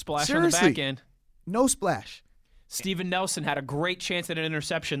 No splash on the back end. No splash. Steven Nelson had a great chance at an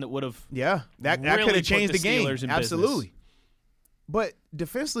interception that would have that really could have changed the game. Absolutely. Business. But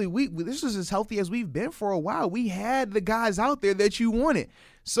defensively, this was as healthy as we've been for a while. We had the guys out there that you wanted.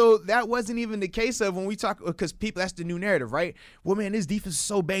 So that wasn't even the case of when we talk, because that's the new narrative, right? Well, man, this defense is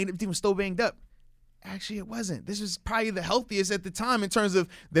so banged up. Actually, it wasn't. This was probably the healthiest at the time in terms of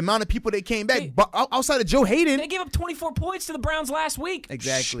the amount of people that came back. But outside of Joe Hayden. They gave up 24 points to the Browns last week.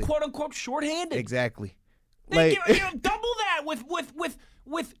 Exactly. Quote, unquote, shorthanded. Exactly. They give double that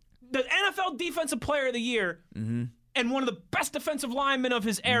with the NFL Defensive Player of the Year and one of the best defensive linemen of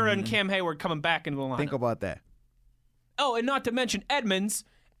his era and Cam Hayward coming back into the lineup. Think about that. Oh, and not to mention Edmonds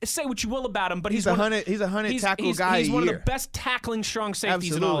say what you will about him, but he's a 100 tackle guy. He's one of the best tackling strong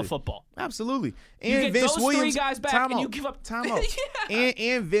safeties in all of football. Absolutely. And you get Vince those Williams, three guys back, and you give up timeout.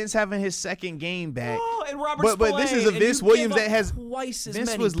 And Vince having his second game back. Oh, and Robert but this is a Vince Williams that has twice as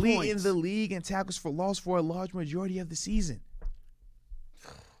Vince many was points. leading the league in tackles for loss for a large majority of the season.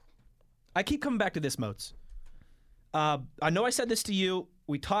 I keep coming back to this, Moats. I know I said this to you.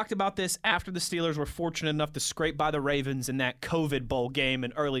 We talked about this after the Steelers were fortunate enough to scrape by the Ravens in that COVID bowl game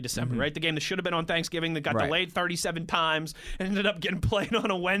in early December, right? The game that should have been on Thanksgiving that got delayed 37 times and ended up getting played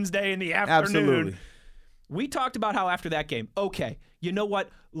on a Wednesday in the afternoon. Absolutely. We talked about how after that game, okay, you know what?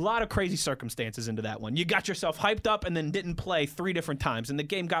 A lot of crazy circumstances into that one. You got yourself hyped up and then didn't play 3 different times, and the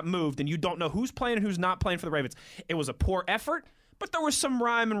game got moved, and you don't know who's playing and who's not playing for the Ravens. It was a poor effort, but there was some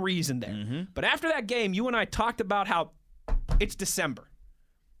rhyme and reason there. But after that game, you and I talked about how it's December.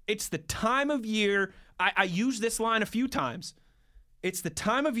 It's the time of year, I used this line a few times. It's the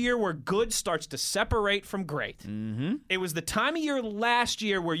time of year where good starts to separate from great. It was the time of year last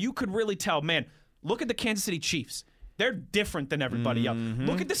year where you could really tell, man, look at the Kansas City Chiefs. They're different than everybody else.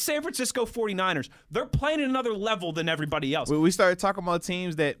 Look at the San Francisco 49ers. They're playing at another level than everybody else. We started talking about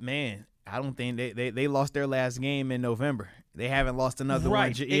teams that, man, I don't think they lost their last game in November. They haven't lost another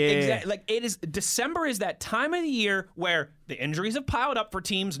one. Yeah. Exactly. Like December is that time of the year where the injuries have piled up for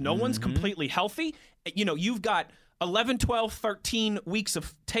teams. No one's completely healthy. You know, you've got 11, 12, 13 weeks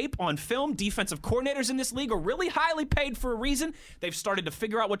of tape on film. Defensive coordinators in this league are really highly paid for a reason. They've started to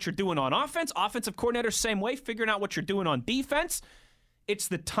figure out what you're doing on offense. Offensive coordinators, same way, figuring out what you're doing on defense. It's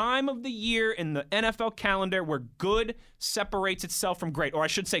the time of the year in the NFL calendar where good separates itself from great. Or I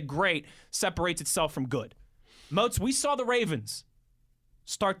should say great separates itself from good. Moats, we saw the Ravens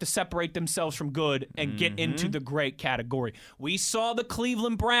start to separate themselves from good and get into the great category. We saw the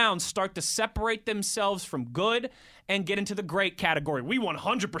Cleveland Browns start to separate themselves from good and get into the great category. We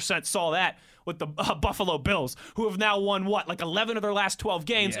 100% saw that with the Buffalo Bills, who have now won, like 11 of their last 12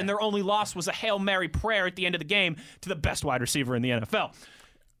 games, and their only loss was a Hail Mary prayer at the end of the game to the best wide receiver in the NFL.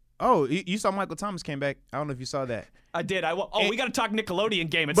 Oh, you saw Michael Thomas came back. I don't know if you saw that. I did. We got to talk Nickelodeon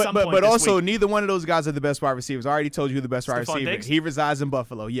game at some point. But this also, week. Neither one of those guys are the best wide receivers. I already told you who the best wide receiver Diggs? is. He resides in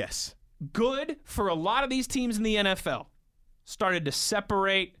Buffalo, yes. Good for a lot of these teams in the NFL started to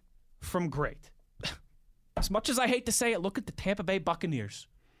separate from great. As much as I hate to say it, look at the Tampa Bay Buccaneers.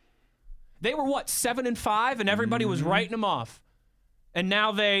 They were, 7-5, and everybody was writing them off. And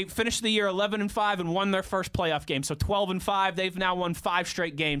now they finished the year 11-5 and won their first playoff game. So 12-5, they've now won 5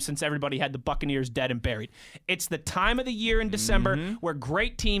 straight games since everybody had the Buccaneers dead and buried. It's the time of the year in December where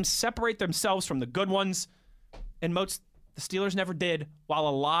great teams separate themselves from the good ones. And the Steelers never did, while a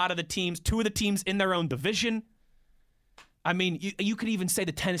lot of the teams, 2 of the teams in their own division. I mean, you could even say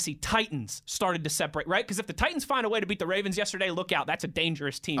the Tennessee Titans started to separate, right? Because if the Titans find a way to beat the Ravens yesterday, look out. That's a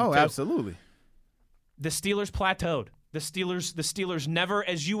dangerous team, too. Absolutely. The Steelers plateaued. The Steelers never,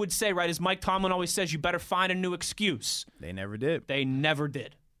 as you would say, right, as Mike Tomlin always says, you better find a new excuse. They never did. They never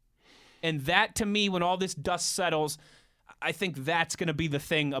did. And that, to me, when all this dust settles, I think that's going to be the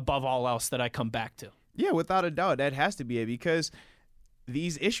thing above all else that I come back to. Yeah, without a doubt. That has to be it because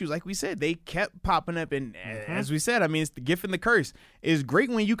these issues, like we said, they kept popping up. And as we said, I mean, it's the gift and the curse. It's great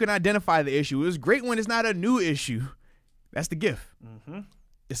when you can identify the issue. It's great when it's not a new issue. That's the gift.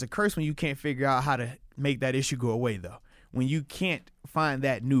 It's a curse when you can't figure out how to make that issue go away, though. When you can't find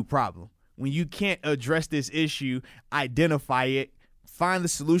that new problem. When you can't address this issue, identify it, find the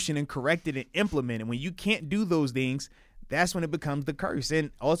solution and correct it and implement it. When you can't do those things, that's when it becomes the curse.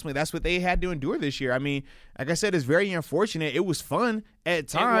 And ultimately, that's what they had to endure this year. I mean, like I said, it's very unfortunate. It was fun at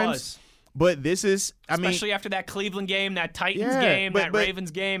times. It was. But this is, especially after that Cleveland game, that Titans game, that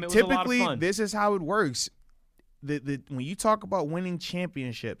Ravens game, it was a lot of fun. Typically, this is how it works. When you talk about winning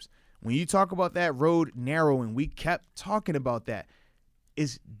championships, when you talk about that road narrowing, we kept talking about that.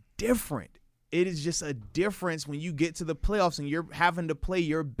 It's different. It is just a difference when you get to the playoffs and you're having to play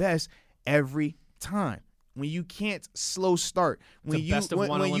your best every time. When you can't slow start, when you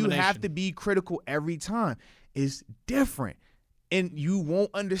have to be critical every time, it's different. And you won't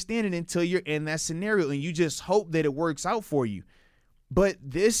understand it until you're in that scenario, and you just hope that it works out for you. But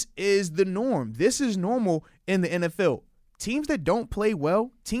this is the norm. This is normal in the NFL. Teams that don't play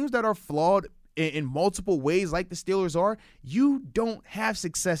well, teams that are flawed in multiple ways like the Steelers are, you don't have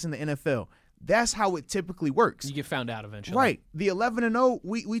success in the NFL. That's how it typically works. You get found out eventually. Right. The 11-0,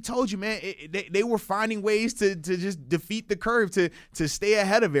 we told you, man, they were finding ways to just defeat the curve, to stay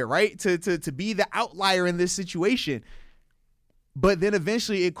ahead of it, right? To be the outlier in this situation. But then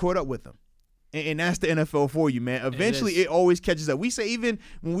eventually it caught up with them. And that's the NFL for you, man. Eventually, it always catches up. We say, even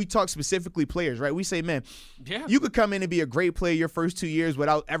when we talk specifically players, right? We say, man, you could come in and be a great player your first 2 years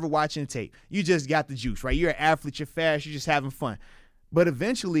without ever watching tape. You just got the juice, right? You're an athlete. You're fast. You're just having fun. But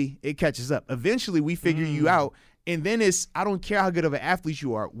eventually, it catches up. Eventually, we figure you out. And then I don't care how good of an athlete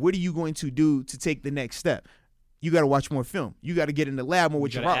you are. What are you going to do to take the next step? You got to watch more film. You got to get in the lab more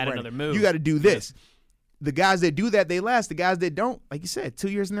with your route running. You got to do this. The guys that do that, they last. The guys that don't, like you said, 2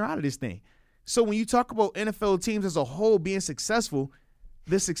 years and they're out of this thing. So when you talk about NFL teams as a whole being successful,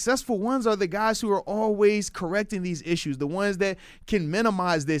 the successful ones are the guys who are always correcting these issues, the ones that can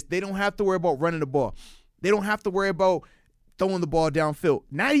minimize this. They don't have to worry about running the ball. They don't have to worry about throwing the ball downfield.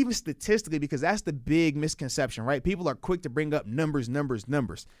 Not even statistically, because that's the big misconception, right? People are quick to bring up numbers. Numbers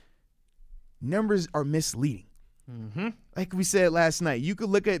are misleading. Like we said last night, you could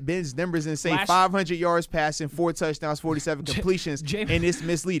look at Ben's numbers and say 500 yards passing, 4 touchdowns, 47 completions, and it's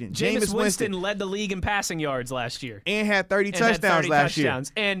misleading. Jameis Winston led the league in passing yards last year. And had 30 touchdowns last year.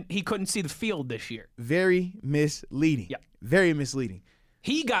 And he couldn't see the field this year. Very misleading. Yeah. Very misleading.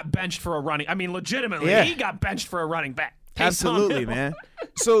 He got benched for a running. I mean, legitimately, he got benched for a running back. Absolutely, man.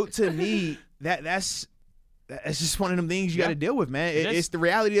 So to me, that's just one of them things you got to deal with, man. It's the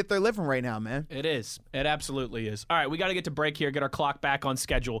reality that they're living right now, man. It is. It absolutely is. All right, we got to get to break here, get our clock back on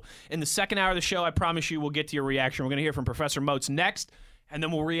schedule. In the second hour of the show, I promise you we'll get to your reaction. We're going to hear from Professor Moats next, and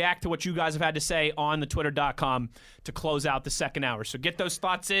then we'll react to what you guys have had to say on the Twitter.com to close out the second hour. So get those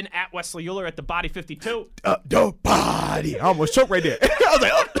thoughts in at Wesley Euler at the Body 52. The Body. I almost choked right there.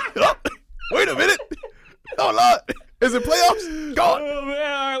 I was like, wait a minute. Oh, Lord. Is it playoffs? Go on. Oh,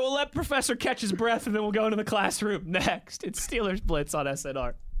 man. All right, we'll let Professor catch his breath, and then we'll go into the classroom next. It's Steelers Blitz on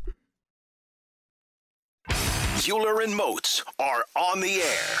SNR. Euler and Moats are on the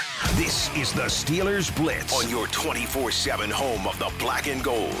air. This is the Steelers Blitz on your 24/7 home of the black and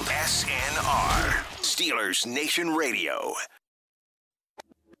gold. SNR. Steelers Nation Radio.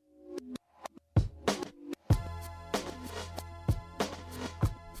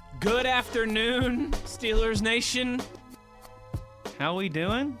 Good afternoon, Steelers Nation. How we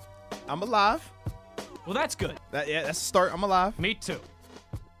doing? I'm alive. Well, that's good. That's a start. I'm alive. Me too.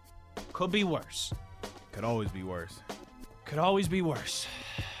 Could be worse. Could always be worse. Could always be worse.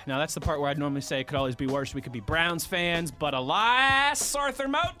 Now, that's the part where I'd normally say it could always be worse. We could be Browns fans, but alas, Arthur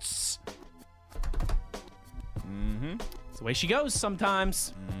Moats. It's the way she goes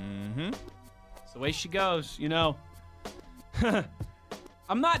sometimes. It's the way she goes, you know.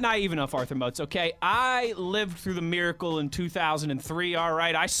 I'm not naive enough, Arthur Moats, okay? I lived through the miracle in 2003, all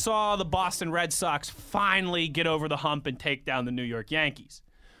right? I saw the Boston Red Sox finally get over the hump and take down the New York Yankees.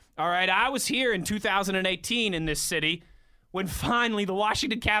 All right, I was here in 2018 in this city when finally the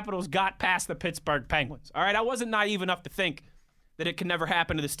Washington Capitals got past the Pittsburgh Penguins. All right, I wasn't naive enough to think that it could never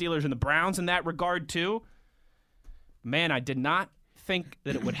happen to the Steelers and the Browns in that regard, too. Man, I did not think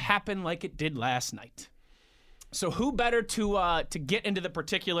that it would happen like it did last night. So who better to get into the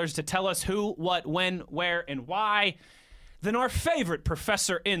particulars to tell us who, what, when, where, and why than our favorite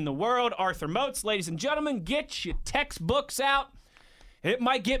professor in the world, Arthur Moats. Ladies and gentlemen, get your textbooks out. It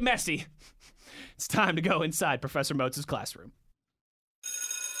might get messy. It's time to go inside Professor Moats' classroom.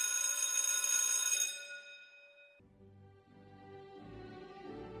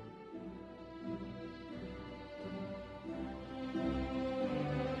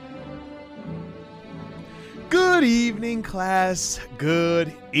 Good evening, class.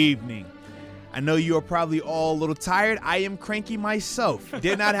 Good evening. I know you are probably all a little tired. I am cranky myself.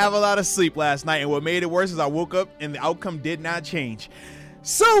 Did not have a lot of sleep last night, and what made it worse is I woke up and the outcome did not change.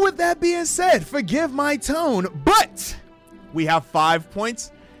 So with that being said, forgive my tone, but we have 5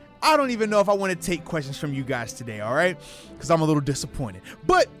 points. I don't even know if I want to take questions from you guys today, all right? Because I'm a little disappointed.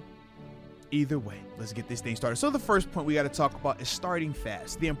 But either way, let's get this thing started. So the first point we got to talk about is starting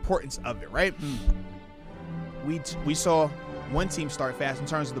fast, the importance of it, right? We saw one team start fast in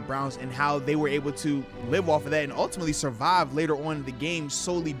terms of the Browns and how they were able to live off of that and ultimately survive later on in the game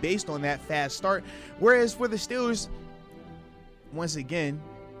solely based on that fast start. Whereas for the Steelers, once again,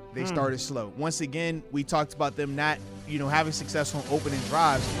 they started slow. Once again, we talked about them not, having success on opening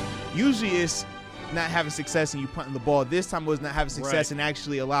drives. Usually it's not having success and you punting the ball. This time it was not having success and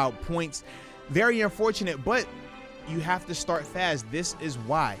actually allowed points. Very unfortunate, but you have to start fast. This is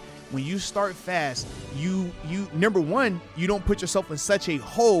why. When you start fast, you number one, you don't put yourself in such a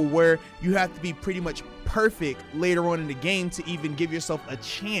hole where you have to be pretty much perfect later on in the game to even give yourself a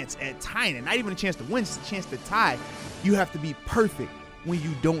chance at tying it. Not even a chance to win, just a chance to tie. You have to be perfect when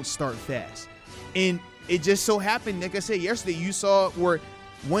you don't start fast. And it just so happened, like I said yesterday, you saw where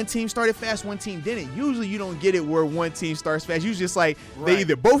one team started fast, one team didn't. Usually you don't get it where one team starts fast. Usually it's like they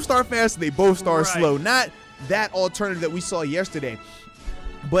either both start fast or they both start slow. Not that alternative that we saw yesterday.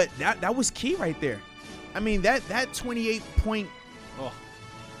 But that was key right there. I mean, that 28-point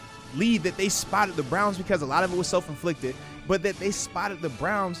lead that they spotted the Browns, because a lot of it was self-inflicted, but that they spotted the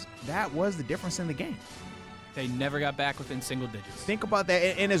Browns, that was the difference in the game. They never got back within single digits. Think about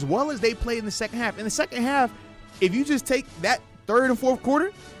that. And as well as they played in the second half. In the second half, if you just take that third and fourth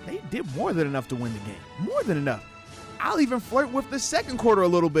quarter, they did more than enough to win the game. More than enough. I'll even flirt with the second quarter a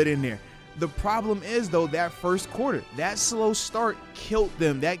little bit in there. The problem is, though, that first quarter, that slow start killed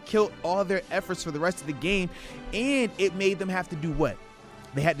them. That killed all their efforts for the rest of the game, and it made them have to do what?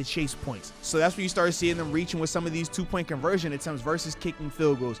 They had to chase points. So that's when you start seeing them reaching with some of these two-point conversion attempts versus kicking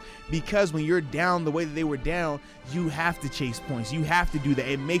field goals. Because when you're down the way that they were down, you have to chase points. You have to do that.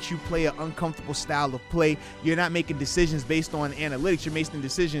 It makes you play an uncomfortable style of play. You're not making decisions based on analytics. You're making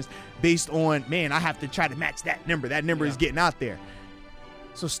decisions based on, man, I have to try to match that number. That number is getting out there.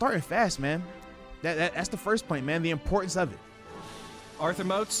 So starting fast, man. That's the first point, man, the importance of it. Arthur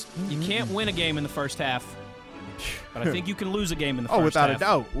Moats, you can't win a game in the first half. But I think you can lose a game in the first half. Without a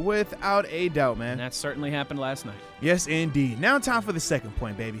doubt. Without a doubt, man. And that certainly happened last night. Yes, indeed. Now time for the second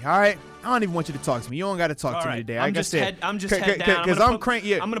point, baby. All right? I don't even want you to talk to me. You don't got to talk to me today. I'm just head down. Because I'm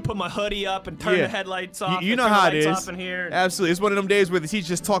going to put my hoodie up and turn the headlights off. You know how it is. Off in here. Absolutely. It's one of them days where the teacher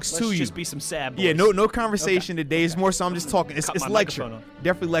just talks to you. Let's just be some sad boys. Yeah, no conversation today. It's more so I'm just talking. It's lecture.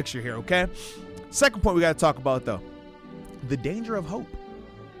 Definitely lecture here, okay? Second point we got to talk about, though. The danger of hope.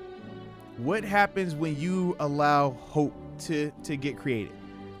 What happens when you allow hope to get created?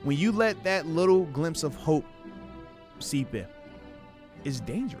 When you let that little glimpse of hope seep in, it's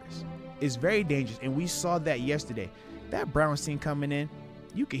dangerous. It's very dangerous. And we saw that yesterday. That Browns team coming in,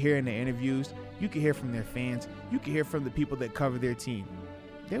 you could hear in the interviews, you could hear from their fans, you could hear from the people that cover their team.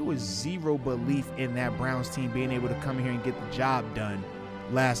 There was zero belief in that Browns team being able to come in here and get the job done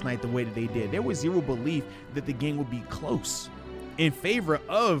last night the way that they did. There was zero belief that the game would be close in favor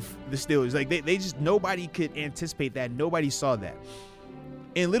of the Steelers. Like they just, nobody could anticipate that. Nobody saw that.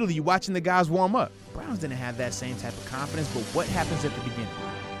 And literally, you watching the guys warm up. Browns didn't have that same type of confidence, but what happens at the beginning?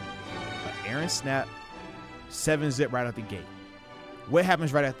 Aaron snap, 7-zip right out the gate. What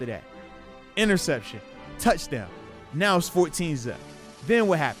happens right after that? Interception, touchdown. Now it's 14-zip. Then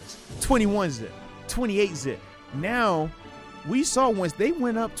what happens? 21-zip, 28-zip. Now, we saw once they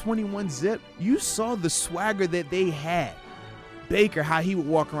went up 21-zip, you saw the swagger that they had. Baker, how he would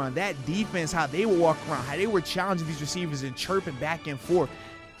walk around, that defense, how they would walk around, how they were challenging these receivers and chirping back and forth.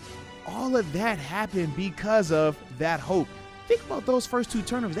 All of that happened because of that hope. Think about those first two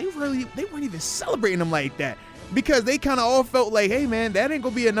turnovers. They weren't even celebrating them like that, because they kind of all felt like, hey man, that ain't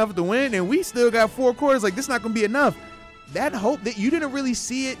gonna be enough to win, and we still got 4 quarters. Like, this not gonna be enough. That hope, that you didn't really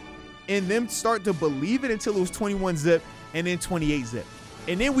see it in them start to believe it until it was 21-zip and then 28-zip.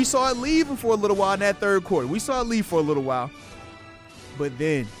 And then we saw it leaving for a little while in that third quarter. We saw it leave for a little while. But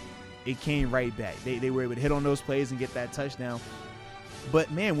then it came right back. They were able to hit on those plays and get that touchdown.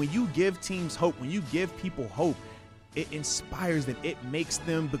 But, man, when you give teams hope, when you give people hope, it inspires them. It makes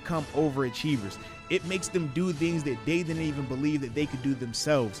them become overachievers. It makes them do things that they didn't even believe that they could do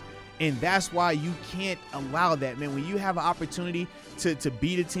themselves. And that's why you can't allow that, man. When you have an opportunity to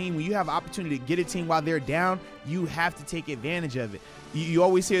beat a team, when you have an opportunity to get a team while they're down, you have to take advantage of it. You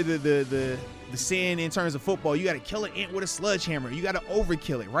always hear the saying in terms of football, you got to kill an ant with a sledgehammer. You got to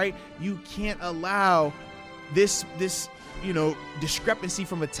overkill it, right? You can't allow this discrepancy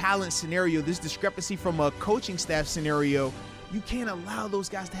from a talent scenario, this discrepancy from a coaching staff scenario. You can't allow those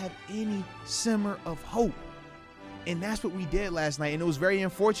guys to have any simmer of hope. And that's what we did last night, and it was very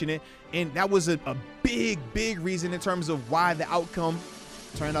unfortunate, and that was a big, big reason in terms of why the outcome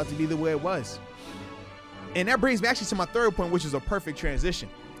turned out to be the way it was. And that brings me actually to my third point, which is a perfect transition.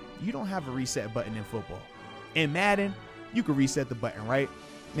 You don't have a reset button in football. In Madden, you can reset the button, right?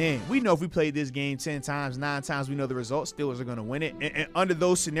 Man, we know if we played this game 10 times, 9 times, we know the results. Steelers are going to win it. And under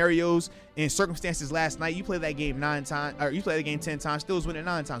those scenarios and circumstances last night, you play that game 9 times, or you play the game 10 times, Steelers win it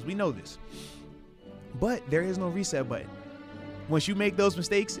 9 times. We know this. But there is no reset button. Once you make those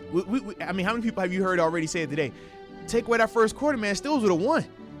mistakes, I mean, how many people have you heard already say it today? Take away that first quarter, man, Steelers would have won.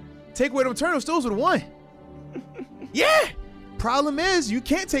 Take away them turnovers, Steelers would have won. Yeah. Problem is, you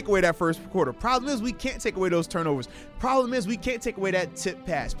can't take away that first quarter. Problem is, we can't take away those turnovers. Problem is, we can't take away that tip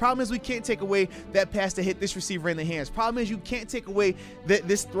pass. Problem is, we can't take away that pass that hit this receiver in the hands. Problem is, you can't take away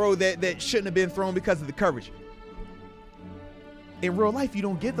this throw that shouldn't have been thrown because of the coverage. In real life, you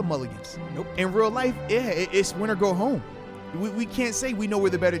don't get the mulligans. Nope. In real life, yeah, it's win or go home. We can't say we know we're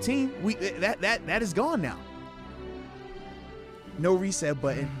the better team. That is gone now. No reset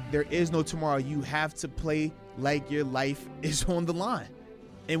button. There is no tomorrow. You have to play like your life is on the line.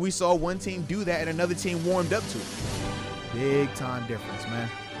 And we saw one team do that and another team warmed up to it. Big time difference, man.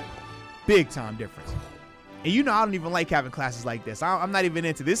 Big time difference. And you know I don't even like having classes like this. I'm not even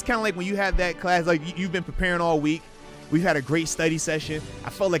into this. It's kind of like when you have that class, like you've been preparing all week. We've had a great study session. I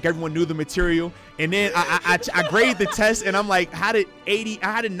felt like everyone knew the material. And then I graded the test, and I'm like, how did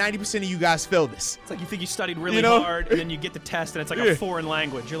 90% of you guys fail this? It's like you think you studied really hard, and then you get the test, and it's like a foreign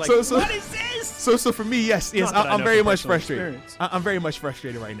language. You're like, what is this? So for me, yes, I'm very much frustrated. I'm very much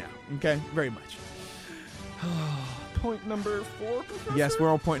frustrated right now. Okay, very much. Point number 4, Professor? Yes, we're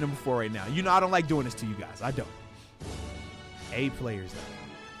on point number 4 right now. You know I don't like doing this to you guys. I don't. A players,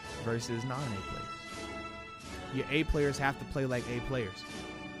 though, versus non-A players. Your A players have to play like A players,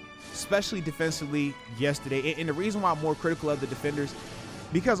 especially defensively yesterday. And the reason why I'm more critical of the defenders,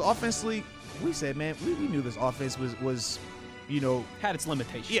 because offensively, we said, man, we knew this offense was had its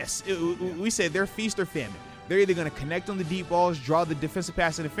limitations. Yes, we said they're feast or famine. They're either going to connect on the deep balls, draw the defensive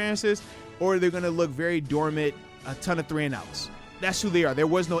pass interferences, or they're going to look very dormant, a ton of 3-and-outs. That's who they are. There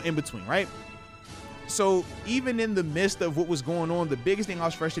was no in between, right? So even in the midst of what was going on, the biggest thing I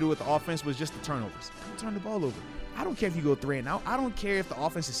was frustrated with the offense was just the turnovers. Don't turn the ball over. I don't care if you go 3-and-out. I don't care if the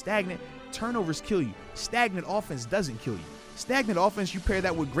offense is stagnant. Turnovers kill you. Stagnant offense doesn't kill you. Stagnant offense, you pair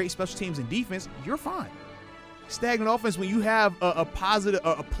that with great special teams and defense, you're fine. Stagnant offense, when you have a positive,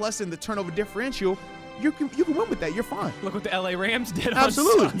 a plus in the turnover differential, you can win with that. You're fine. Look what the LA Rams did.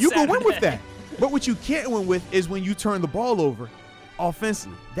 Absolutely. You can win with Saturday. that. But what you can't win with is when you turn the ball over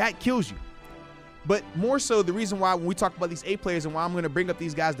offensively. That kills you. But more so, the reason why when we talk about these A players and why I'm going to bring up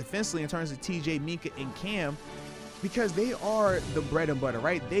these guys defensively in terms of TJ, Minka, and Cam, because they are the bread and butter,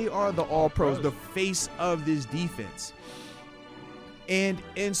 right? They are the all-pros, the face of this defense. And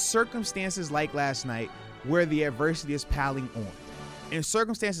in circumstances like last night where the adversity is piling on, in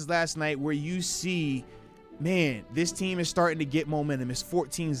circumstances last night where you see, man, this team is starting to get momentum. It's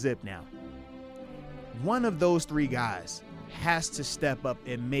 14-zip now. One of those 3 guys has to step up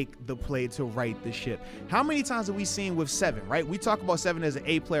and make the play to right the ship. How many times have we seen with Seven, right? We talk about Seven as an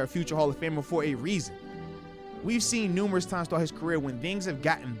A player, a future Hall of Famer for a reason. We've seen numerous times throughout his career when things have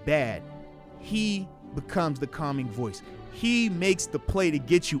gotten bad, he becomes the calming voice. He makes the play to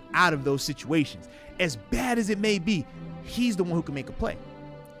get you out of those situations. As bad as it may be, he's the one who can make a play.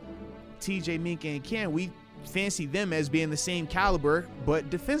 TJ, Minka, and Cam, we fancy them as being the same caliber, but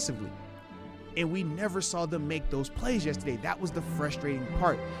defensively. And we never saw them make those plays yesterday. That was the frustrating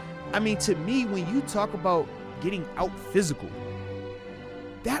part. I mean, to me, when you talk about getting out physical,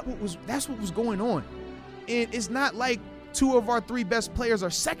 that's what was going on. And it's not like 2 of our 3 best players are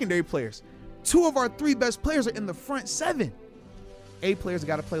secondary players. 2 of our 3 best players are in the front 7. A players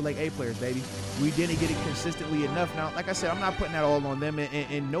got to play like A players, baby. We didn't get it consistently enough. Now, like I said, I'm not putting that all on them,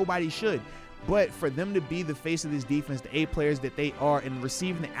 and nobody should. But for them to be the face of this defense, the A players that they are, and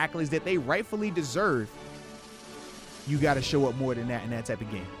receiving the accolades that they rightfully deserve, you got to show up more than that in that type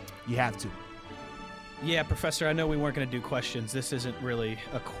of game. You have to. Yeah, Professor, I know we weren't going to do questions. This isn't really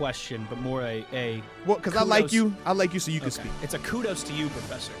a question, but more a well, because I like you so you can speak. It's a kudos to you,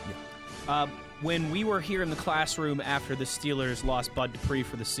 Professor. Yeah. When we were here in the classroom after the Steelers lost Bud Dupree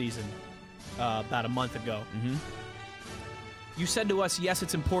for the season about a month ago, you said to us, yes,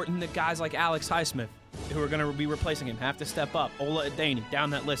 it's important that guys like Alex Highsmith, who are going to be replacing him, have to step up. Ola Adeni, down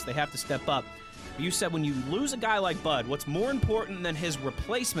that list, they have to step up. You said when you lose a guy like Bud, what's more important than his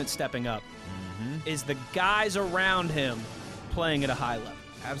replacement stepping up is the guys around him playing at a high level.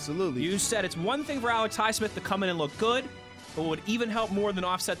 Absolutely. You said it's one thing for Alex Highsmith to come in and look good, but what would even help more than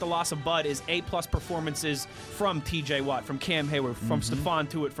offset the loss of Bud is A-plus performances from TJ Watt, from Cam Hayward, from Stephon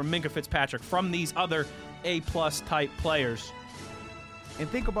Tuitt, from Minka Fitzpatrick, from these other A-plus type players. And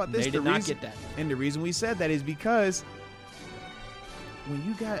think about this. They did not get that. And the reason we said that is because when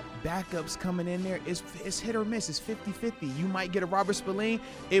you got backups coming in there, it's hit or miss. It's 50-50. You might get a Robert Spillane.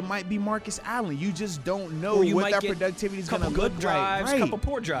 It might be Marcus Allen. You just don't know what that productivity is going to look like. Right. Couple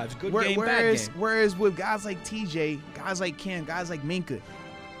poor drives, good game, bad game. Whereas with guys like TJ, guys like Cam, guys like Minka,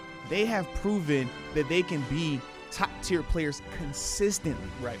 they have proven that they can be top-tier players consistently.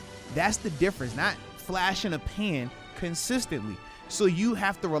 Right. That's the difference. Not flash in a pan, consistently. So you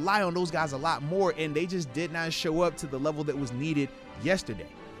have to rely on those guys a lot more, and they just did not show up to the level that was needed yesterday.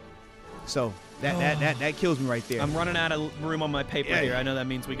 So that kills me right there. I'm running out of room on my paper here. I know that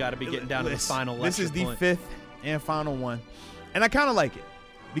means we got to be getting down to the final lecture point. This is the 5th and final one, and I kind of like it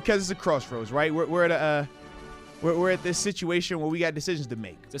because it's a crossroads, right? We're at this situation where we got decisions to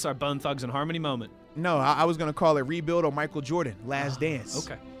make. Is this our Bone Thugs and Harmony moment? No, I was gonna call it Rebuild or Michael Jordan, Last Dance.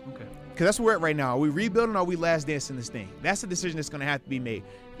 Okay. because that's where we're at right now. Are we rebuilding or are we last dancing this thing? That's the decision that's going to have to be made.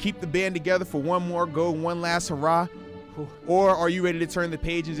 Keep the band together for one more go, one last hurrah, or are you ready to turn the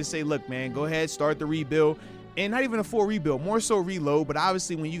page and just say, look, man, go ahead, start the rebuild. And not even a full rebuild, more so reload. But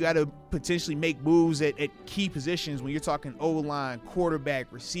obviously, when you got to potentially make moves at key positions, when you're talking O-line, quarterback,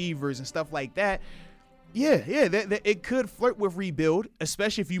 receivers, and stuff like that, that it could flirt with rebuild,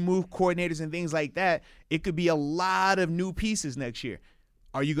 especially if you move coordinators and things like that. It could be a lot of new pieces next year.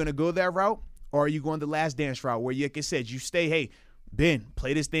 Are you going to go that route, or are you going the last dance route where, like I said, you stay, hey, Ben,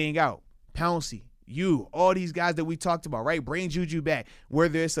 play this thing out. Pouncey, you, all these guys that we talked about, right? Bring Juju back.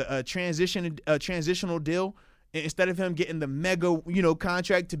 Whether it's a transitional deal, instead of him getting the mega,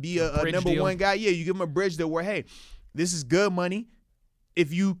 contract to be a number one guy, you give him a bridge deal where, hey, this is good money.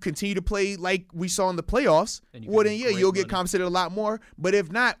 If you continue to play like we saw in the playoffs, you'll get compensated a lot more. But if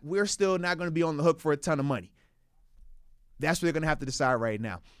not, we're still not going to be on the hook for a ton of money. That's what they're going to have to decide right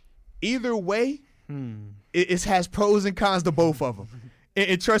now. Either way, it has pros and cons to both of them.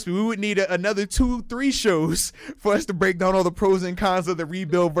 And trust me, we would need another 2-3 shows for us to break down all the pros and cons of the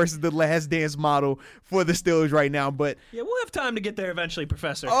rebuild versus the last dance model for the Steelers right now. But yeah, we'll have time to get there eventually,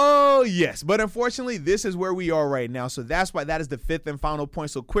 Professor. Oh, yes. But unfortunately, this is where we are right now. So that's why that is the fifth and final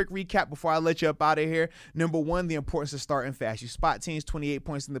point. So quick recap before I let you up out of here. Number one, the importance of starting fast. You spot teams 28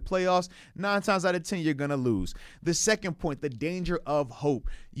 points in the playoffs. 9 times out of 10, you're going to lose. The second point, the danger of hope.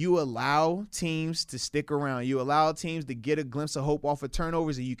 You allow teams to stick around. You allow teams to get a glimpse of hope off of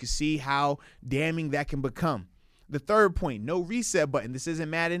turnovers, and you can see how damning that can become. The third point, no reset button. This isn't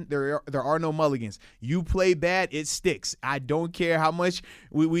Madden. There are no mulligans. You play bad, it sticks. I don't care how much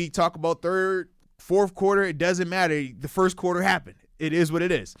we talk about third, fourth quarter. It doesn't matter. The first quarter happened. It is what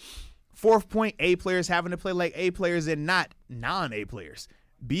it is. Fourth point, A players having to play like A players and not non-A players.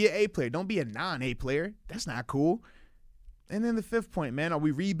 Be an A player. Don't be a non-A player. That's not cool. And then the fifth point, man, are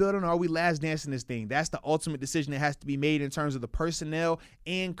we rebuilding or are we last dancing this thing? That's the ultimate decision that has to be made in terms of the personnel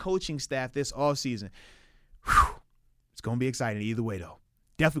and coaching staff this offseason. Whew. It's going to be exciting either way, though.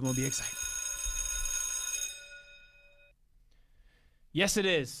 Definitely going to be exciting. Yes, it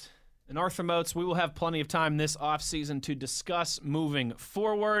is. And Arthur Moats, we will have plenty of time this offseason to discuss moving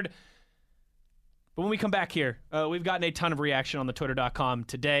forward. But when we come back here, we've gotten a ton of reaction on the Twitter.com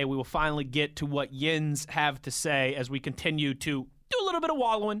today. We will finally get to what Yins have to say as we continue to do a little bit of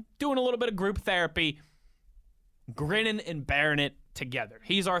wallowing, doing a little bit of group therapy, grinning and bearing it together.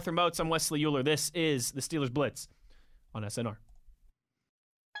 He's Arthur Moats. I'm Wesley Euler. This is the Steelers Blitz on SNR.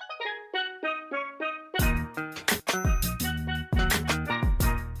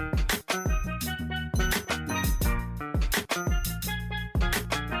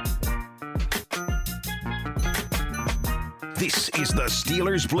 This is the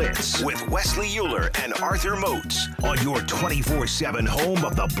Steelers Blitz with Wesley Euler and Arthur Moats on your 24/7 home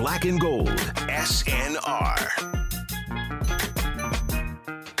of the black and gold, SNR.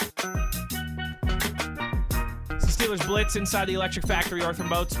 It's the Steelers Blitz inside the Electric Factory. Arthur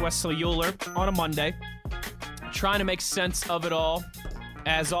Moats, Wesley Euler on a Monday. Trying to make sense of it all.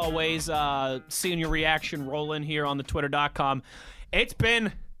 As always, seeing your reaction roll in here on the Twitter.com. It's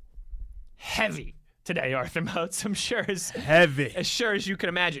been heavy today, Arthur Moats. I'm sure as sure as you can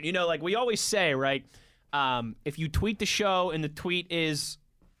imagine. You know, like we always say, right? If you tweet the show and the tweet is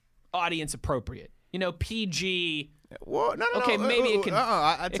audience appropriate, PG. Well, no. Okay, maybe it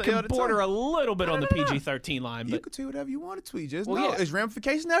can border a little bit on the PG-13 line. You but can tweet whatever you want to tweet. Just yeah. It's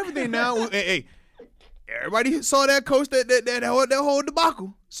ramifications and everything now. hey, everybody saw that coach that whole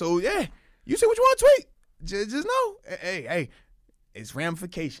debacle. So yeah, you say what you want to tweet. Just know, hey. It's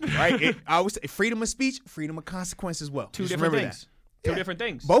ramifications, right? I always say freedom of speech, freedom of consequence as well. Two different things. Two different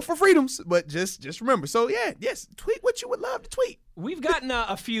things. Both for freedoms, but just remember. So, yes, tweet what you would love to tweet. We've gotten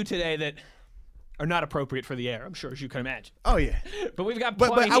a few today that are not appropriate for the air, I'm sure, as you can imagine. Oh, yeah. But we've got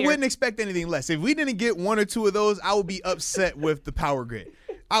plenty But I wouldn't expect anything less. If we didn't get one or two of those, I would be upset with the power grid.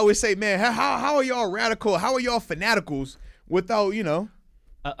 I would say, man, how are y'all radical? How are y'all fanaticals without,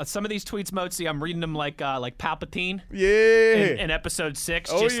 some of these tweets, Moatsy, I'm reading them like Palpatine. Yeah. In episode 6.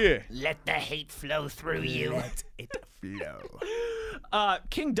 Oh, yeah. Let the hate flow through you. Let it flow.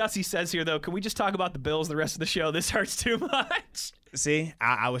 King Dusty says here, though, can we just talk about the Bills the rest of the show? This hurts too much. See,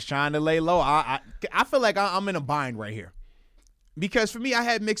 I was trying to lay low. I feel like I'm in a bind right here. Because for me, I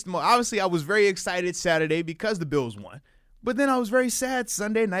had mixed emotions. Obviously, I was very excited Saturday because the Bills won. But then I was very sad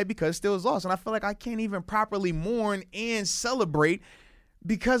Sunday night because Steelers lost. And I feel like I can't even properly mourn and celebrate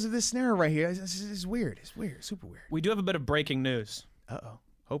because of this scenario right here. It's weird. It's weird. Super weird. We do have a bit of breaking news. Uh-oh.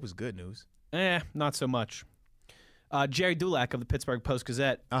 Hope it's good news. Not so much. Jerry Dulac of the Pittsburgh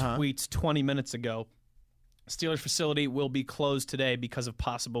Post-Gazette tweets 20 minutes ago, Steelers facility will be closed today because of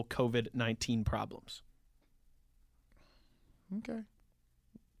possible COVID-19 problems. Okay.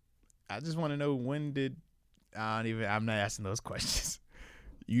 I just want to know when did I'm not asking those questions.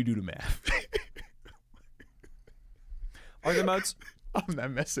 You do the math. Are the modes? I'm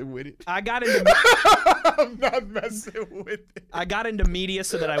not messing with it. I'm not messing with it. I got into media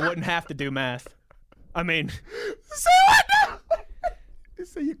so that I wouldn't have to do math. I mean, say what now?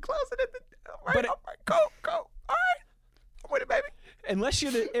 So you're closing it. All right, go. All right, I'm with it, baby. Unless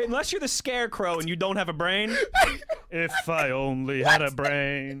you're the scarecrow and you don't have a brain. If I only had a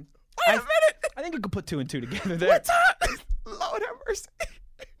brain. Wait a minute. I think you could put 2 and 2 together there. What time? Lord have mercy.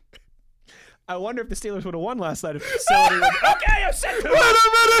 I wonder if the Steelers would have won last night if the facility would. Okay, I've said 2. Wait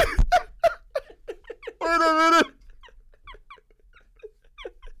a minute.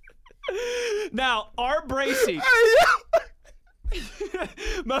 Now, R. Bracey.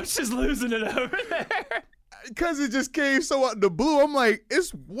 Mo's is losing it over there. Because it just came so out the blue. I'm like,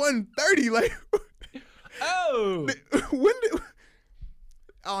 it's 1:30. Like, oh. When did,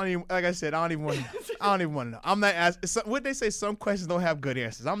 I don't even, like I said, I don't even want to know. I'm not asking. What they say, some questions don't have good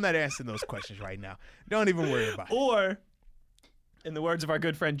answers. I'm not answering those questions right now. Don't even worry about it. Or, in the words of our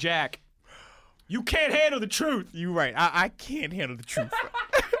good friend Jack, you can't handle the truth. You're right. I can't handle the truth.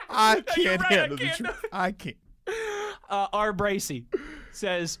 I can't handle the truth. I can't. R. Bracey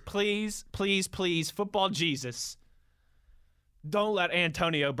says, please, football Jesus, don't let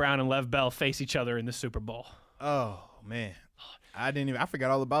Antonio Brown and Lev Bell face each other in the Super Bowl. Oh, man. I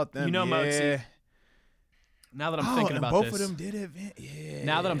forgot all about them. You know, yeah. Now that I'm thinking about both this. Both of them did event. Yeah.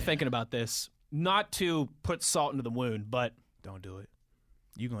 Now that I'm thinking about this, not to put salt into the wound, but. Don't do it.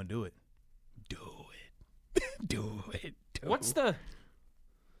 You're going to do it. Do it. Do it. What's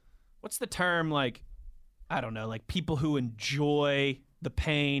the term, like, I don't know, like people who enjoy the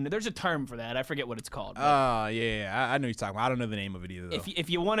pain? There's a term for that. I forget what it's called. Oh, yeah. I know you're talking about. I don't know the name of it either, though. If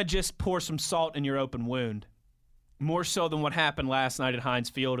you want to just pour some salt in your open wound, more so than what happened last night at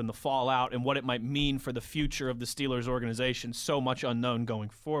Heinz Field and the fallout and what it might mean for the future of the Steelers organization, so much unknown going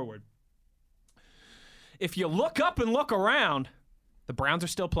forward. If you look up and look around, the Browns are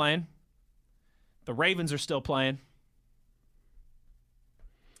still playing. The Ravens are still playing.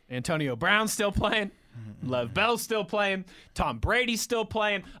 Antonio Brown's still playing. Lev Bell's still playing. Tom Brady's still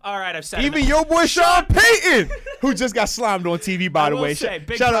playing. All right, I've said even your boy Sean Payton, who just got slimed on TV, by the way. Say,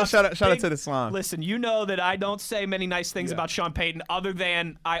 shout out to the slime. Listen, you know that I don't say many nice things about Sean Payton, other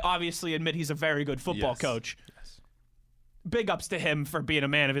than I obviously admit he's a very good football coach. Yes. Big ups to him for being a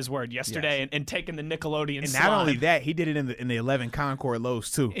man of his word yesterday and taking the Nickelodeon and slime. Not only that, he did it in the 11 Concord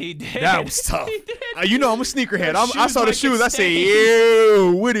Lows too. He did. That was tough. He did. You know I'm a sneakerhead. I saw the shoes. I said,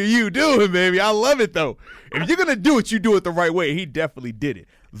 "Ew, what are you doing, baby?" I love it though. If you're gonna do it, you do it the right way. He definitely did it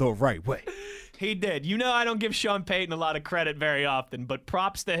the right way. He did. You know, I don't give Sean Payton a lot of credit very often, but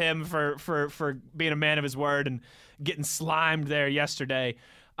props to him for being a man of his word and getting slimed there yesterday.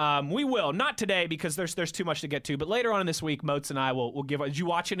 We will not today because there's too much to get to, but later on in this week, Moats and I will give. Did you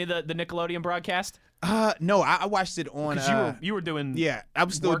watch any of the Nickelodeon broadcast? No, I watched it on. Because you were doing. Yeah, I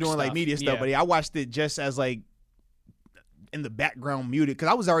was still doing like media stuff, but I watched it just as like in the background muted because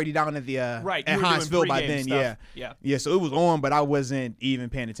I was already down at the at Hinesville by then. Stuff. Yeah. So it was on, but I wasn't even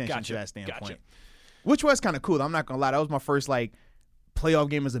paying attention to that standpoint. Gotcha. Which was kind of cool. I'm not gonna lie, that was my first like playoff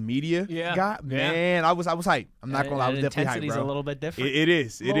game as a media guy. Man, I was hyped. I'm not gonna lie, I was definitely hyped, bro. Intensity's a little bit different. It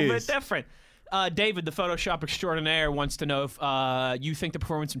is. A little bit different. David, the Photoshop extraordinaire, wants to know if you think the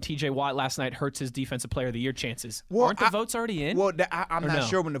performance from T.J. Watt last night hurts his Defensive Player of the Year chances. Well, aren't the votes already in? Well, I'm not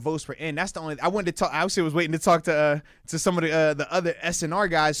sure when the votes were in. That's the only. I wanted to talk. I actually was waiting to talk to some of the other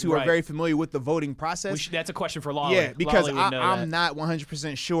SNR guys who are very familiar with the voting process. That's a question for Lolly. Yeah, because I'm not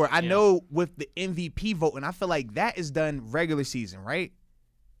 100% sure. I know with the MVP voting, I feel like that is done regular season, right?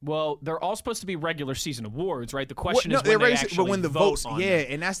 Well, they're all supposed to be regular season awards, right? The question is when they actually the vote votes, on them.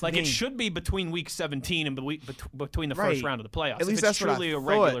 And that's the like thing. It should be between week 17 and between the first round of the playoffs. At least that's truly a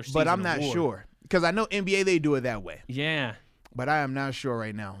regular season but I'm not award. sure because I know NBA they do it that way. Yeah, but I am not sure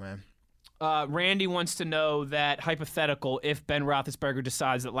right now, man. Randy wants to know that hypothetical, if Ben Roethlisberger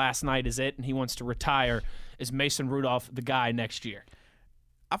decides that last night is it and he wants to retire, is Mason Rudolph the guy next year?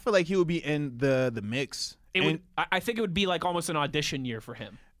 I feel like he would be in the mix. I think it would be like almost an audition year for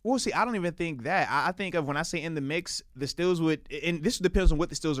him. Well, see, I don't even think that. I think of when I say in the mix, the Steelers would, and this depends on what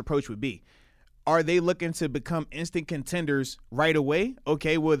the Steelers' approach would be. Are they looking to become instant contenders right away?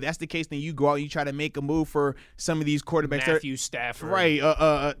 Okay, well, if that's the case, then you go out and you try to make a move for some of these quarterbacks. Matthew Stafford. Right,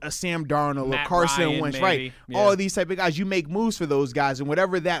 a Sam Darnold, Matt a Carson Ryan, Wentz, maybe. right. Yeah. All of these type of guys, you make moves for those guys, and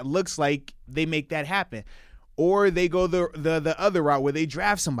whatever that looks like, they make that happen. Or they go the other route where they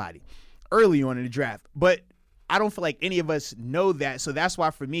draft somebody early on in the draft. But I don't feel like any of us know that. So that's why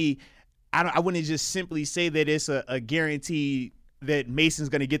for me, I wouldn't just simply say that it's a guarantee that Mason's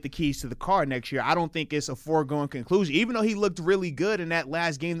going to get the keys to the car next year. I don't think it's a foregone conclusion, even though he looked really good in that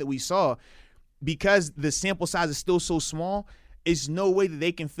last game that we saw. Because the sample size is still so small, it's no way that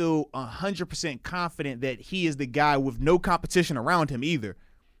they can feel 100% confident that he is the guy with no competition around him either.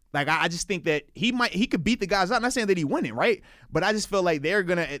 Like, I just think that he could beat the guys out. I'm not saying that he wouldn't, right? But I just feel like they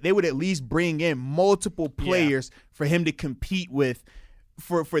would at least bring in multiple players for him to compete with,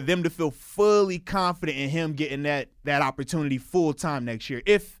 for them to feel fully confident in him getting that opportunity full time next year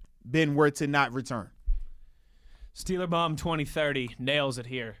if Ben were to not return. Steeler Bomb 2030 nails it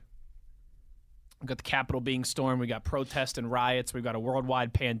here. We've got the Capitol being stormed. We got protests and riots. We've got a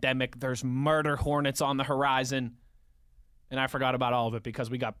worldwide pandemic. There's murder hornets on the horizon. And I forgot about all of it because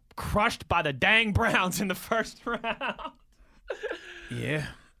we got crushed by the dang Browns in the first round. Yeah.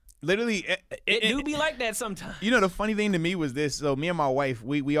 Literally. It do be like that sometimes. You know, the funny thing to me was this. So me and my wife,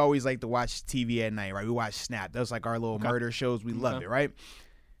 we always like to watch TV at night, right? We watch Snap. That's like our little murder shows. We love it, right?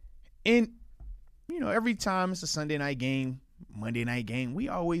 And, you know, every time it's a Sunday night game, Monday night game, we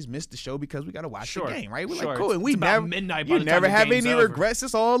always miss the show because we got to watch the game, right? We're like, cool. And we never, midnight you never have any regrets.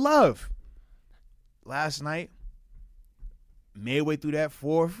 It's all love. Last night, midway through that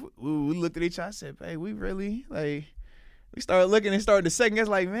fourth, we looked at each other and said, hey, we really, like, we started looking and started the second. It's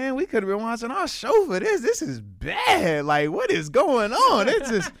like, man, we could have been watching our show for this. This is bad. Like, what is going on?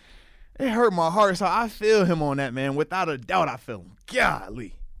 It hurt my heart. So I feel him on that, man. Without a doubt, I feel him.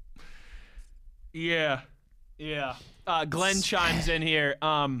 Golly. Yeah. Glenn chimes in here.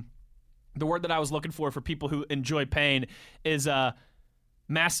 The word that I was looking for people who enjoy pain is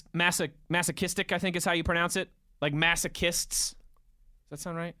masochistic, I think is how you pronounce it. Like masochists. Does that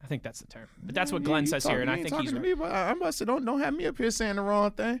sound right? I think that's the term. But that's what Glenn says here, and I think he's right. Me, but I must say, don't have me up here saying the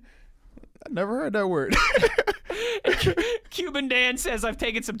wrong thing. I never heard that word. Cuban Dan says, I've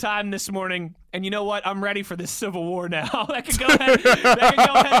taken some time this morning, and you know what? I'm ready for this Civil War now. That can go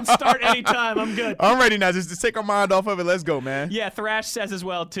ahead and start anytime. I'm good. I'm ready now. Just to take our mind off of it. Let's go, man. Yeah, Thrash says as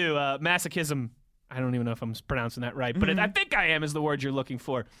well, too. Masochism. I don't even know if I'm pronouncing that right, but I think I am is the word you're looking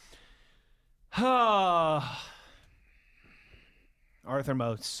for. Arthur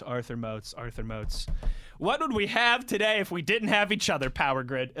Moats. What would we have today if we didn't have each other, Power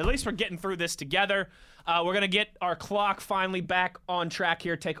Grid? At least we're getting through this together. We're going to get our clock finally back on track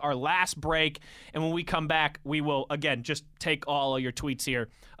here, take our last break, and when we come back, we will, again, just take all of your tweets here,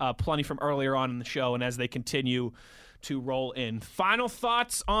 plenty from earlier on in the show, and as they continue to roll in. Final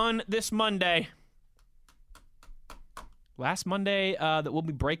thoughts on this Monday. Last Monday that we'll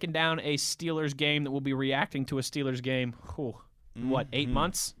be breaking down a Steelers game, that we'll be reacting to a Steelers game. What, 8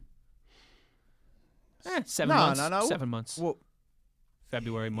 months? 7 months. No. 7 months. Well,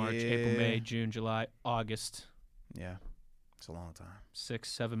 February, March, April, May, June, July, August. Yeah, it's a long time.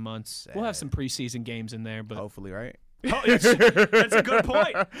 6-7 months. Sad. We'll have some preseason games in there, but hopefully, right? That's a good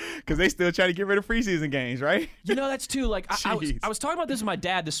point. Because they still try to get rid of preseason games, right? You know, that's too. Like I was talking about this with my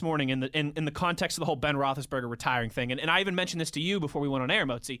dad this morning in the context of the whole Ben Roethlisberger retiring thing, and I even mentioned this to you before we went on air,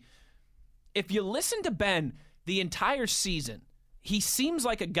 Mozi. If you listen to Ben the entire season, he seems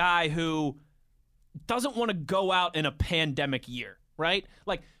like a guy who doesn't want to go out in a pandemic year, right?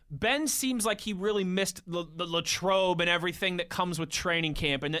 Like, Ben seems like he really missed the Latrobe and everything that comes with training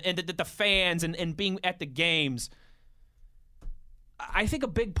camp and the fans and being at the games. I think a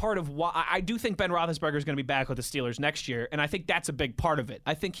big part of why I do think Ben Roethlisberger is going to be back with the Steelers next year, and I think that's a big part of it.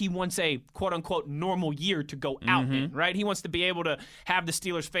 I think he wants a quote-unquote normal year to go out in, right? He wants to be able to have the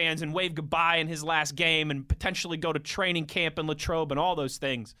Steelers fans and wave goodbye in his last game and potentially go to training camp in Latrobe and all those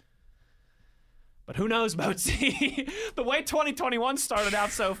things. But who knows, Mozi? The way 2021 started out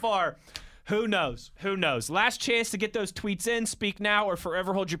so far, who knows? Who knows? Last chance to get those tweets in. Speak now or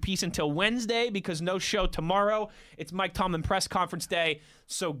forever hold your peace until Wednesday because no show tomorrow. It's Mike Tomlin press conference day.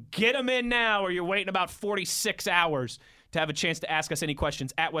 So get them in now or you're waiting about 46 hours to have a chance to ask us any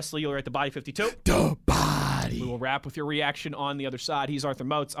questions at Wesley Euler at The Body 52. The Body. We will wrap with your reaction on the other side. He's Arthur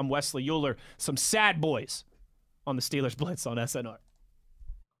Moats. I'm Wesley Euler. Some sad boys on the Steelers Blitz on SNR.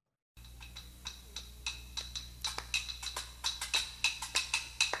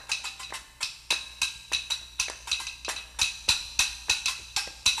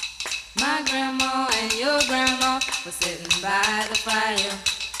 My grandma and your grandma were sitting by the fire.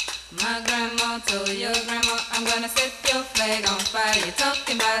 My grandma told your grandma, I'm gonna set your flag on fire. You're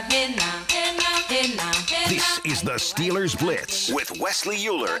talking about hey now, hey now, hey now, hey now. This is the Steelers Blitz with Wesley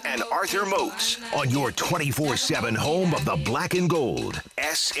Euler and Arthur Moats on your 24/7 home of the black and gold,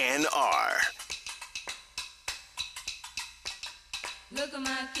 SNR. Look at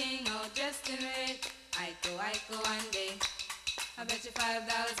my king all dressed in red. I go one day. I bet you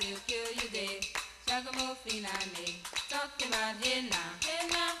 $5 he'll kill you dead. Shagamofina, talking about hey now, hey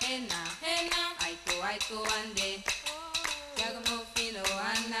now, hey now, hey now. I go one day. Shagamofina,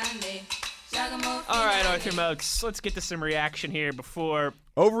 anande. All right, Arthur Moats, let's get to some reaction here before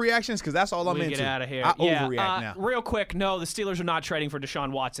overreactions, because that's all I'm we into. Get out of here. I overreact now. Real quick, no, the Steelers are not trading for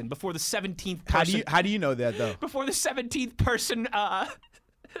Deshaun Watson. Before the 17th person, How do you know that though? Before the 17th person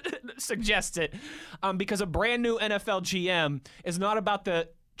suggests it, because a brand new NFL GM is not about to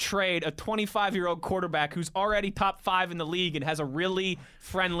trade a 25-year-old quarterback who's already top 5 in the league and has a really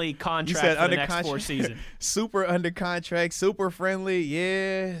friendly contract for the next 4 seasons. Super under contract, super friendly.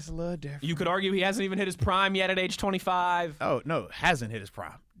 Yeah, it's a little different. You could argue he hasn't even hit his prime yet at age 25. Oh, no, hasn't hit his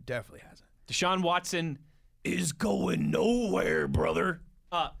prime. Definitely hasn't. Deshaun Watson is going nowhere, brother.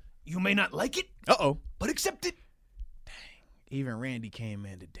 You may not like it, but accept it. Dang, even Randy came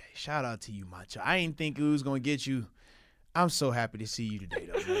in today. Shout out to you, Macho. I didn't think it was going to get you. I'm so happy to see you today,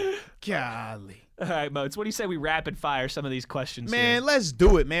 though, man. Golly. All right, Moats, what do you say we rapid fire some of these questions Man, here? let's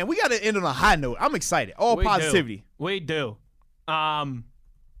do it, man. We got to end on a high note. I'm excited. All positivity. We do.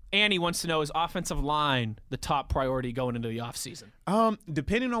 Annie wants to know, is offensive line the top priority going into the offseason?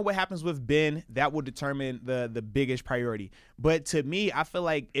 Depending on what happens with Ben, that will determine the biggest priority. But to me, I feel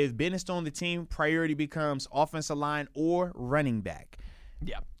like if Ben is still on the team, priority becomes offensive line or running back.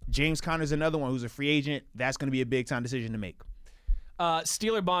 Yeah. James Conner's another one who's a free agent. That's going to be a big-time decision to make.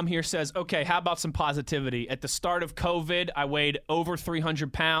 Steeler Bomb here says, okay, how about some positivity? At the start of COVID, I weighed over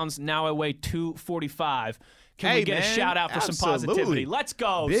 300 pounds. Now I weigh 245. Can we get a shout-out for some positivity? Let's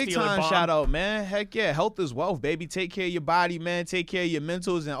go, Big-time Steeler Bomb. shout-out, man. Heck yeah. Health is wealth, baby. Take care of your body, man. Take care of your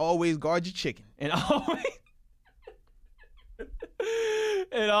mentals, and always guard your chicken. And always...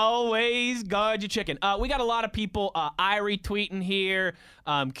 And always guard your chicken. We got a lot of people, Irie tweeting here,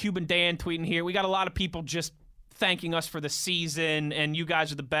 Cuban Dan tweeting here. We got a lot of people just thanking us for the season, and you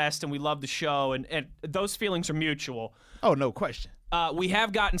guys are the best, and we love the show, and those feelings are mutual. Oh, no question. We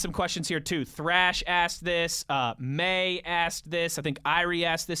have gotten some questions here, too. Thrash asked this. May asked this. I think Irie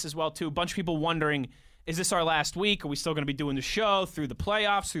asked this as well, too. A bunch of people wondering, is this our last week? Are we still going to be doing the show through the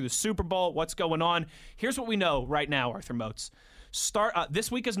playoffs, through the Super Bowl? What's going on? Here's what we know right now, Arthur Moats.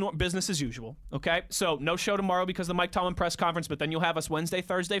 This week is business as usual, okay? So no show tomorrow because of the Mike Tomlin press conference, but then you'll have us Wednesday,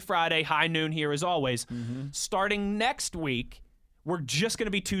 Thursday, Friday, high noon here as always. Mm-hmm. Starting next week, we're just going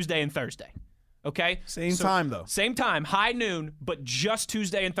to be Tuesday and Thursday, okay? Same time, though. Same time, high noon, but just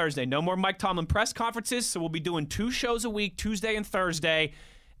Tuesday and Thursday. No more Mike Tomlin press conferences, so we'll be doing 2 shows a week, Tuesday and Thursday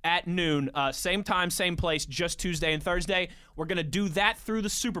at noon. Same time, same place, just Tuesday and Thursday. We're going to do that through the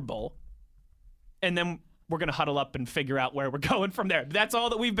Super Bowl, and then we're going to huddle up and figure out where we're going from there. That's all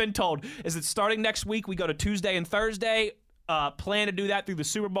that we've been told, is that starting next week, we go to Tuesday and Thursday, plan to do that through the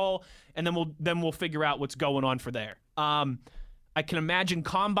Super Bowl, and then we'll figure out what's going on for there. I can imagine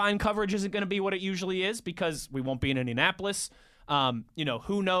combine coverage isn't going to be what it usually is because we won't be in Indianapolis.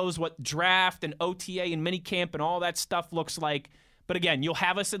 Who knows what draft and OTA and minicamp and all that stuff looks like. But again, you'll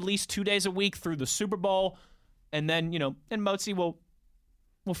have us at least 2 days a week through the Super Bowl, and then, and Mozi we'll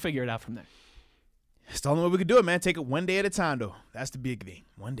figure it out from there. It's the only way we can do it, man. Take it one day at a time, though. That's the big thing.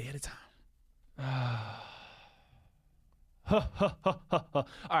 One day at a time. All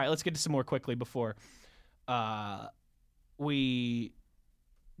right, let's get to some more quickly before we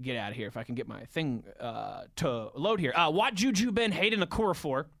get out of here. If I can get my thing to load here. Wat Juju Ben Hayden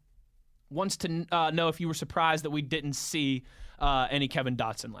Okorafor wants to know if you were surprised that we didn't see any Kevin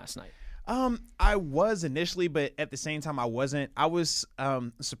Dotson last night. I was initially, but at the same time, I wasn't. I was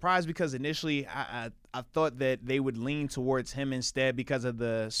surprised because initially I thought that they would lean towards him instead because of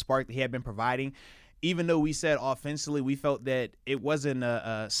the spark that he had been providing. Even though we said offensively, we felt that it wasn't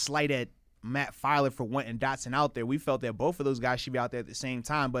a slight at Matt Filer for wanting Dotson out there. We felt that both of those guys should be out there at the same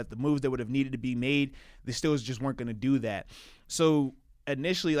time, but the moves that would have needed to be made, the Steelers just weren't going to do that. So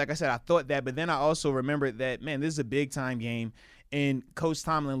initially, like I said, I thought that, but then I also remembered that, man, this is a big-time game. And Coach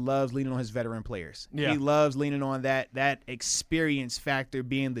Tomlin loves leaning on his veteran players. Yeah. He loves leaning on that experience factor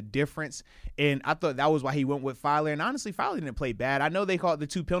being the difference. And I thought that was why he went with Filer. And honestly, Filer didn't play bad. I know they called the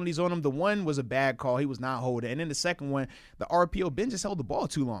 2 penalties on him. The one was a bad call. He was not holding. And then the second one, the RPO, Ben just held the ball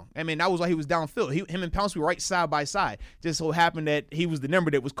too long. I mean, that was why he was downfield. Him and Pouncey were right side by side. Just so happened that he was the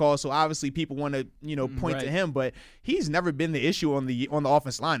number that was called. So obviously people want to, point to him. But he's never been the issue on the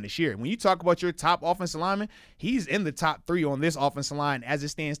offensive line this year. When you talk about your top offensive lineman, he's in the top 3 on this offensive line as it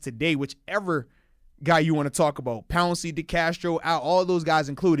stands today. Whichever guy you want to talk about, Pouncey, DeCastro, all those guys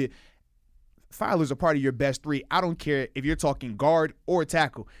included, Fowler's a part of your best 3. I don't care if you're talking guard or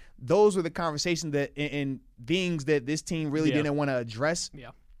tackle. Those were the conversations that and things that this team really didn't want to address. Yeah.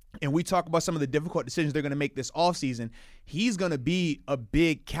 And we talk about some of the difficult decisions they're going to make this offseason. He's going to be a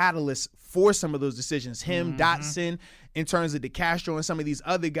big catalyst for some of those decisions. Him, Dotson, in terms of DeCastro and some of these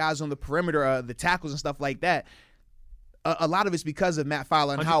other guys on the perimeter, the tackles and stuff like that. A lot of it's because of Matt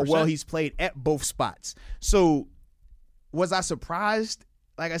Fowler and 100%. How well he's played at both spots. So was I surprised?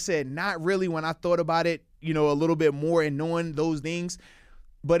 Like I said, not really when I thought about it, a little bit more and knowing those things.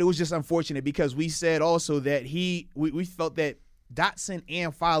 But it was just unfortunate because we said also that we felt that Dotson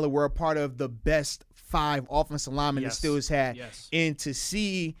and Fowler were a part of the best 5 offensive linemen the Steelers had. Yes. And to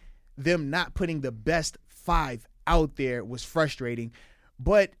see them not putting the best 5 out there was frustrating.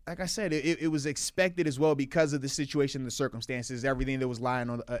 But like I said, it was expected as well because of the situation, the circumstances, everything that was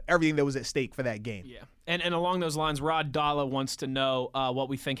everything that was at stake for that game. Yeah, and along those lines, Rod Dalla wants to know what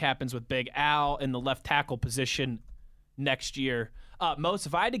we think happens with Big Al in the left tackle position next year. Mose,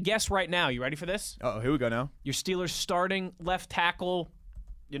 if I had to guess right now, you ready for this? Oh, here we go now. Your Steelers starting left tackle,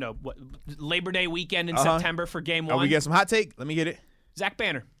 Labor Day weekend in September for Game 1. Oh, we get some hot take. Let me get it. Zach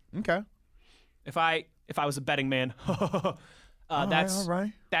Banner. Okay. If I was a betting man. All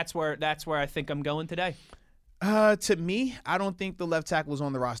right. That's where I think I'm going today. To me, I don't think the left tackle is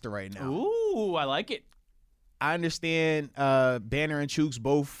on the roster right now. Ooh, I like it. I understand Banner and Chooks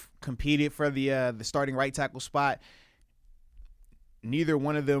both competed for the starting right tackle spot. Neither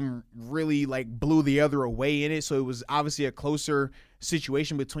one of them really blew the other away in it, so it was obviously a closer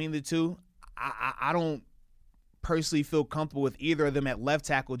situation between the two. I don't personally feel comfortable with either of them at left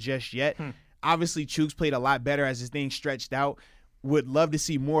tackle just yet. Obviously, Chooks played a lot better as his thing stretched out. Would love to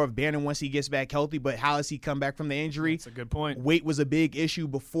see more of Banner once he gets back healthy, but how has he come back from the injury? That's a good point. Weight was a big issue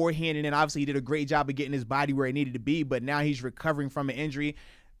beforehand, and then obviously he did a great job of getting his body where it needed to be, but now he's recovering from an injury.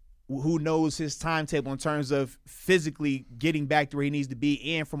 Who knows his timetable in terms of physically getting back to where he needs to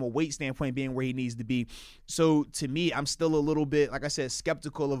be and from a weight standpoint being where he needs to be. So to me, I'm still a little bit, like I said,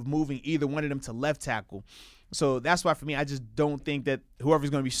 skeptical of moving either one of them to left tackle. So that's why for me, I just don't think that whoever's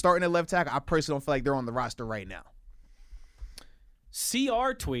going to be starting at left tackle, I personally don't feel like they're on the roster right now.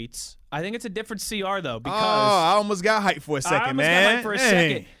 CR tweets. I think it's a different CR though because I almost got hyped for a second,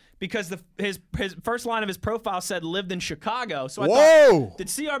 man. Because his first line of his profile said lived in Chicago. So I thought, did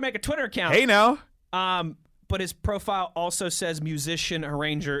CR make a Twitter account? Hey now. But his profile also says musician,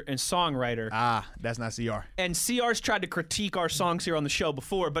 arranger, and songwriter. That's not CR. And CR's tried to critique our songs here on the show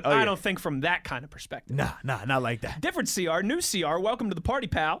before, but I don't think from that kind of perspective. Nah, not like that. Different CR, new CR. Welcome to the party,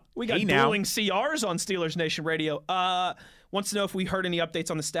 pal. We got dueling CRs on Steelers Nation Radio. Wants to know if we heard any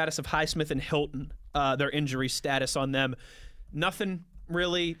updates on the status of Highsmith and Hilton, their injury status on them. Nothing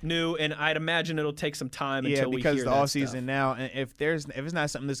really new, and I'd imagine it'll take some time until we hear that because the offseason now, and if it's not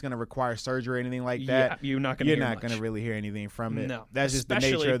something that's going to require surgery or anything like that, you're not going to really hear anything from it. No, that's just the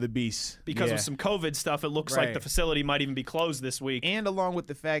nature of the beast. Because of some COVID stuff, it looks like the facility might even be closed this week. And along with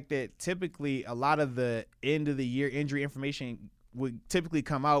the fact that typically a lot of the end of the year injury information would typically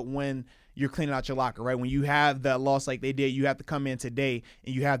come out when you're cleaning out your locker, right? When you have that loss like they did, you have to come in today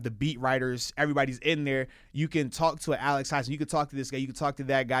and you have the beat writers, everybody's in there. You can talk to Alex Highsmith, you can talk to this guy, you can talk to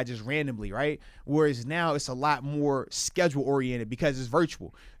that guy just randomly, right? Whereas now it's a lot more schedule oriented because it's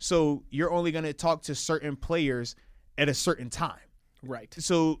virtual. So you're only going to talk to certain players at a certain time. Right.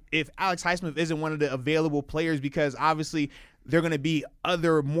 So if Alex Highsmith isn't one of the available players, because obviously they're going to be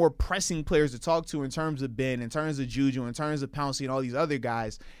other more pressing players to talk to in terms of Ben, in terms of Juju, in terms of Pouncey and all these other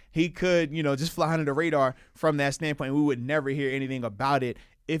guys, he could, just fly under the radar from that standpoint. We would never hear anything about it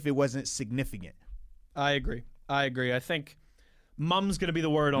if it wasn't significant. I agree. I think mum's going to be the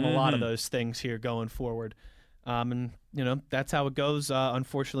word on a lot of those things here going forward. And that's how it goes,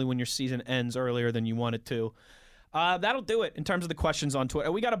 unfortunately, when your season ends earlier than you want it to. That'll do it in terms of the questions on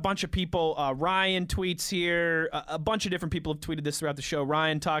Twitter. We got a bunch of people. Ryan tweets here. A bunch of different people have tweeted this throughout the show.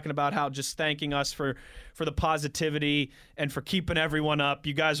 Ryan talking about how just thanking us for the positivity and for keeping everyone up.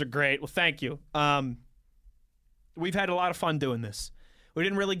 You guys are great. Well, thank you. We've had a lot of fun doing this. We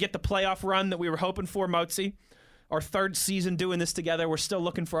didn't really get the playoff run that we were hoping for, Motzi. Our third season doing this together. We're still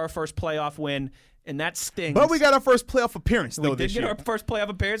looking for our first playoff win, and that stings. But we got our first playoff appearance, though, this year. We did get our first playoff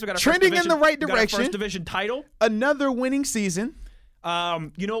appearance. We got our trending in the right direction. Got our first division title. Another winning season.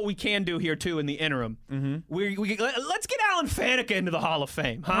 You know what we can do here, too, in the interim? Let's get Alan Faneca into the Hall of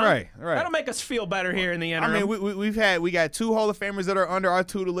Fame, huh? Right. That'll make us feel better here in the interim. I mean, we got 2 Hall of Famers that are under our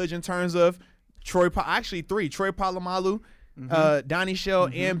tutelage in terms of actually 3. Troy Polamalu, Donnie Shell,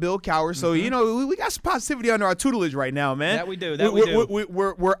 and Bill Cowher. So, we got some positivity under our tutelage right now, man. That we do.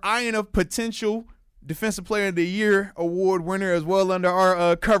 We're eyeing a potential Defensive Player of the Year award winner as well under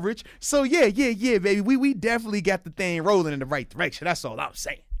our coverage. So, yeah, baby. We definitely got the thing rolling in the right direction. That's all I'm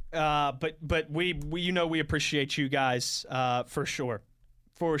saying. But we we appreciate you guys for sure.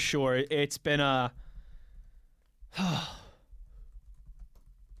 For sure. It's been a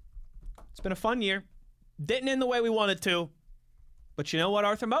fun year. Didn't end the way we wanted to. But you know what,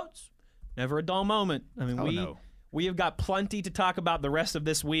 Arthur Moats? Never a dull moment. I mean, we have got plenty to talk about the rest of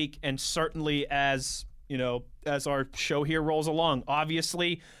this week, and certainly as our show here rolls along.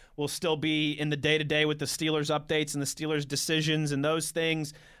 Obviously, we'll still be in the day-to-day with the Steelers updates and the Steelers decisions and those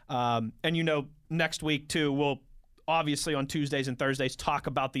things. And next week too, we'll obviously on Tuesdays and Thursdays talk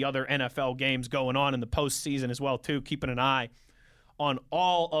about the other NFL games going on in the postseason as well too, keeping an eye on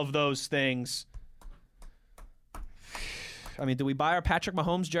all of those things. I mean, do we buy our Patrick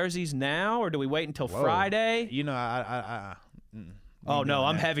Mahomes jerseys now, or do we wait until Friday?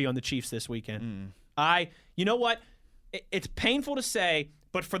 I'm heavy on the Chiefs this weekend. You know what? It's painful to say,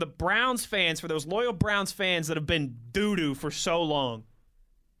 but for the Browns fans, for those loyal Browns fans that have been doo-doo for so long,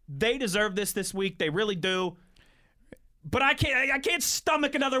 they deserve this week. They really do. But I can't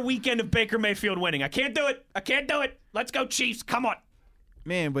stomach another weekend of Baker Mayfield winning. I can't do it. Let's go, Chiefs. Come on.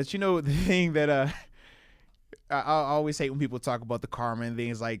 Man, but the thing that I always hate when people talk about the karma and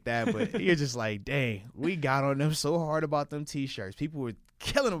things like that, but you're just like, dang, we got on them so hard about them T-shirts. People were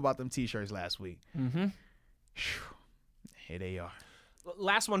killing them about them T-shirts last week. Mm-hmm. Here they are.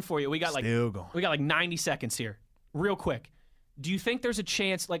 Last one for you. We got like 90 seconds here. Real quick. Do you think there's a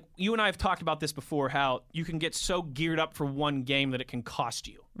chance, like you and I have talked about this before, how you can get so geared up for one game that it can cost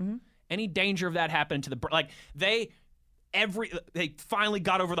you? Mm-hmm. Any danger of that happening to they finally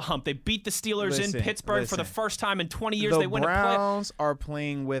got over the hump. They beat the Steelers in Pittsburgh for the first time in 20 years. They win a play. The Browns are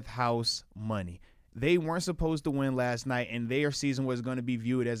playing with house money. They weren't supposed to win last night, and their season was going to be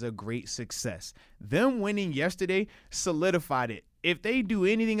viewed as a great success. Them winning yesterday solidified it. If they do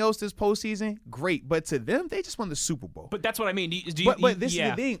anything else this postseason, great. But to them, they just won the Super Bowl. But that's what I mean. But this is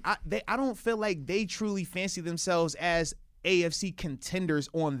the thing. I don't feel like they truly fancy themselves as AFC contenders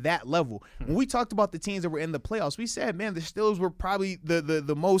on that level. When we talked about the teams that were in the playoffs, we said, man, the Steelers were probably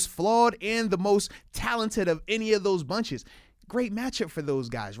the most flawed and the most talented of any of those bunches. Great matchup for those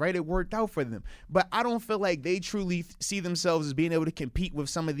guys, right? It worked out for them. But I don't feel like they truly see themselves as being able to compete with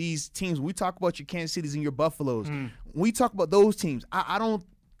some of these teams. When we talk about your Kansas Cities and your Buffaloes, when we talk about those teams, I don't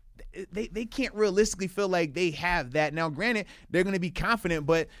 – they can't realistically feel like they have that. Now, granted, they're going to be confident,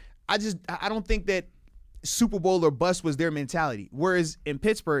 but I don't think that – Super Bowl or bust was their mentality. Whereas in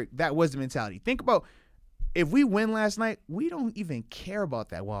Pittsburgh, that was the mentality. Think about if we win last night, we don't even care about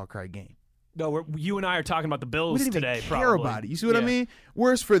that wild card game. No, you and I are talking about the Bills today. We didn't even care about it. You see what I mean?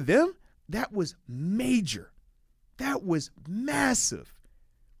 Whereas for them, that was major. That was massive.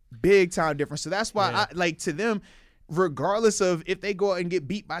 Big time difference. So that's why to them, regardless of if they go out and get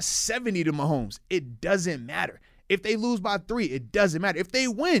beat by 70 to Mahomes, it doesn't matter. If they lose by 3, it doesn't matter. If they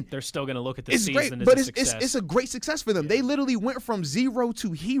win, they're still going to look at the season great, as but a success. It's a great success for them. They literally went from 0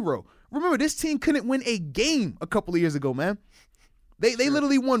 to hero. Remember, this team couldn't win a game a couple of years ago, man. They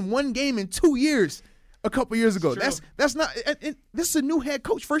literally won one game in 2 years a couple of years ago. That's not. This is a new head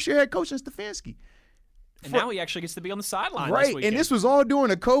coach, first-year head coach in Stefanski. And now he actually gets to be on the sideline. Right, and this was all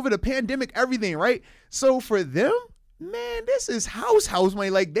during a COVID, a pandemic, everything, right? So for them, man, this is house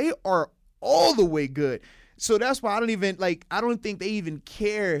money. Like, they are all the way good. So that's why I don't think they even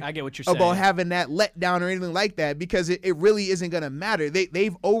care I get what you're saying. about having that letdown or anything like that, because it really isn't going to matter.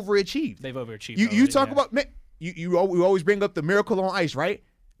 They've overachieved. They've overachieved. You talk about, man, you always bring up the miracle on ice, right?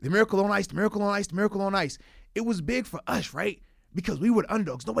 The miracle on ice, the miracle on ice, the miracle on ice. It was big for us, right? Because we were the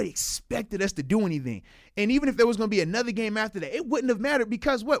underdogs. Nobody expected us to do anything. And even if there was going to be another game after that, it wouldn't have mattered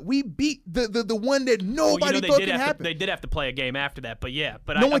because we beat the one that nobody thought could happen. They did have to play a game after that, but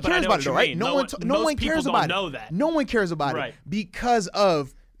no one cares about it, though, right? No one cares about it. Know that. No one cares about it because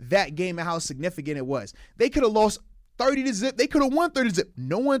of that game and how significant it was. They could have lost 30-0. They could have won 30-0.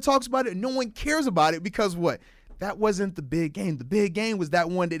 No one talks about it. No one cares about it because what? That wasn't the big game. The big game was that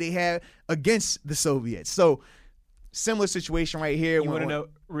one that they had against the Soviets. So, similar situation right here. You want to know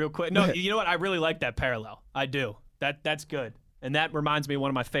real quick? No, you know what? I really like that parallel. I do. That's good. And that reminds me of one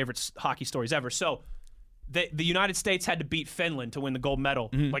of my favorite hockey stories ever. So the United States had to beat Finland to win the gold medal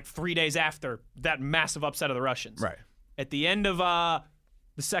like 3 days after that massive upset of the Russians. Right. At the end of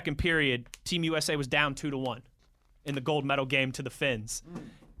the second period, Team USA was down 2-1 in the gold medal game to the Finns.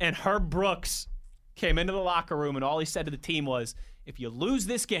 And Herb Brooks came into the locker room, and all he said to the team was, if you lose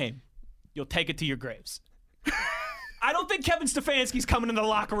this game, you'll take it to your graves. I don't think Kevin Stefanski's coming into the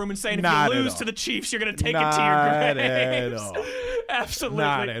locker room and saying, if you lose to the Chiefs, you're going to take it to your graves. Absolutely.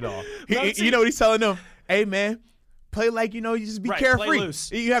 Not at all. You know what he's telling them? Hey, man, play like, you just be carefree. Play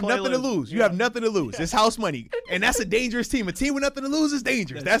loose. You have Play nothing to loose. lose. You have nothing to lose. It's house money. And that's a dangerous team. A team with nothing to lose is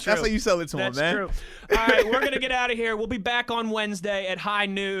dangerous. That's how you sell it to them, man. That's true. All right, we're going to get out of here. We'll be back on Wednesday at high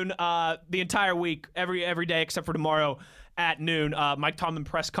noon the entire week, every day except for tomorrow at noon. Mike Tomlin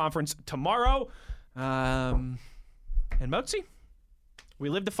press conference tomorrow. And Mozi, we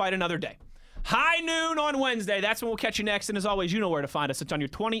live to fight another day. High noon on Wednesday. That's when we'll catch you next. And as always, you know where to find us. It's on your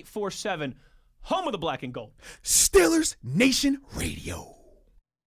 24/7 home of the black and gold. Steelers Nation Radio.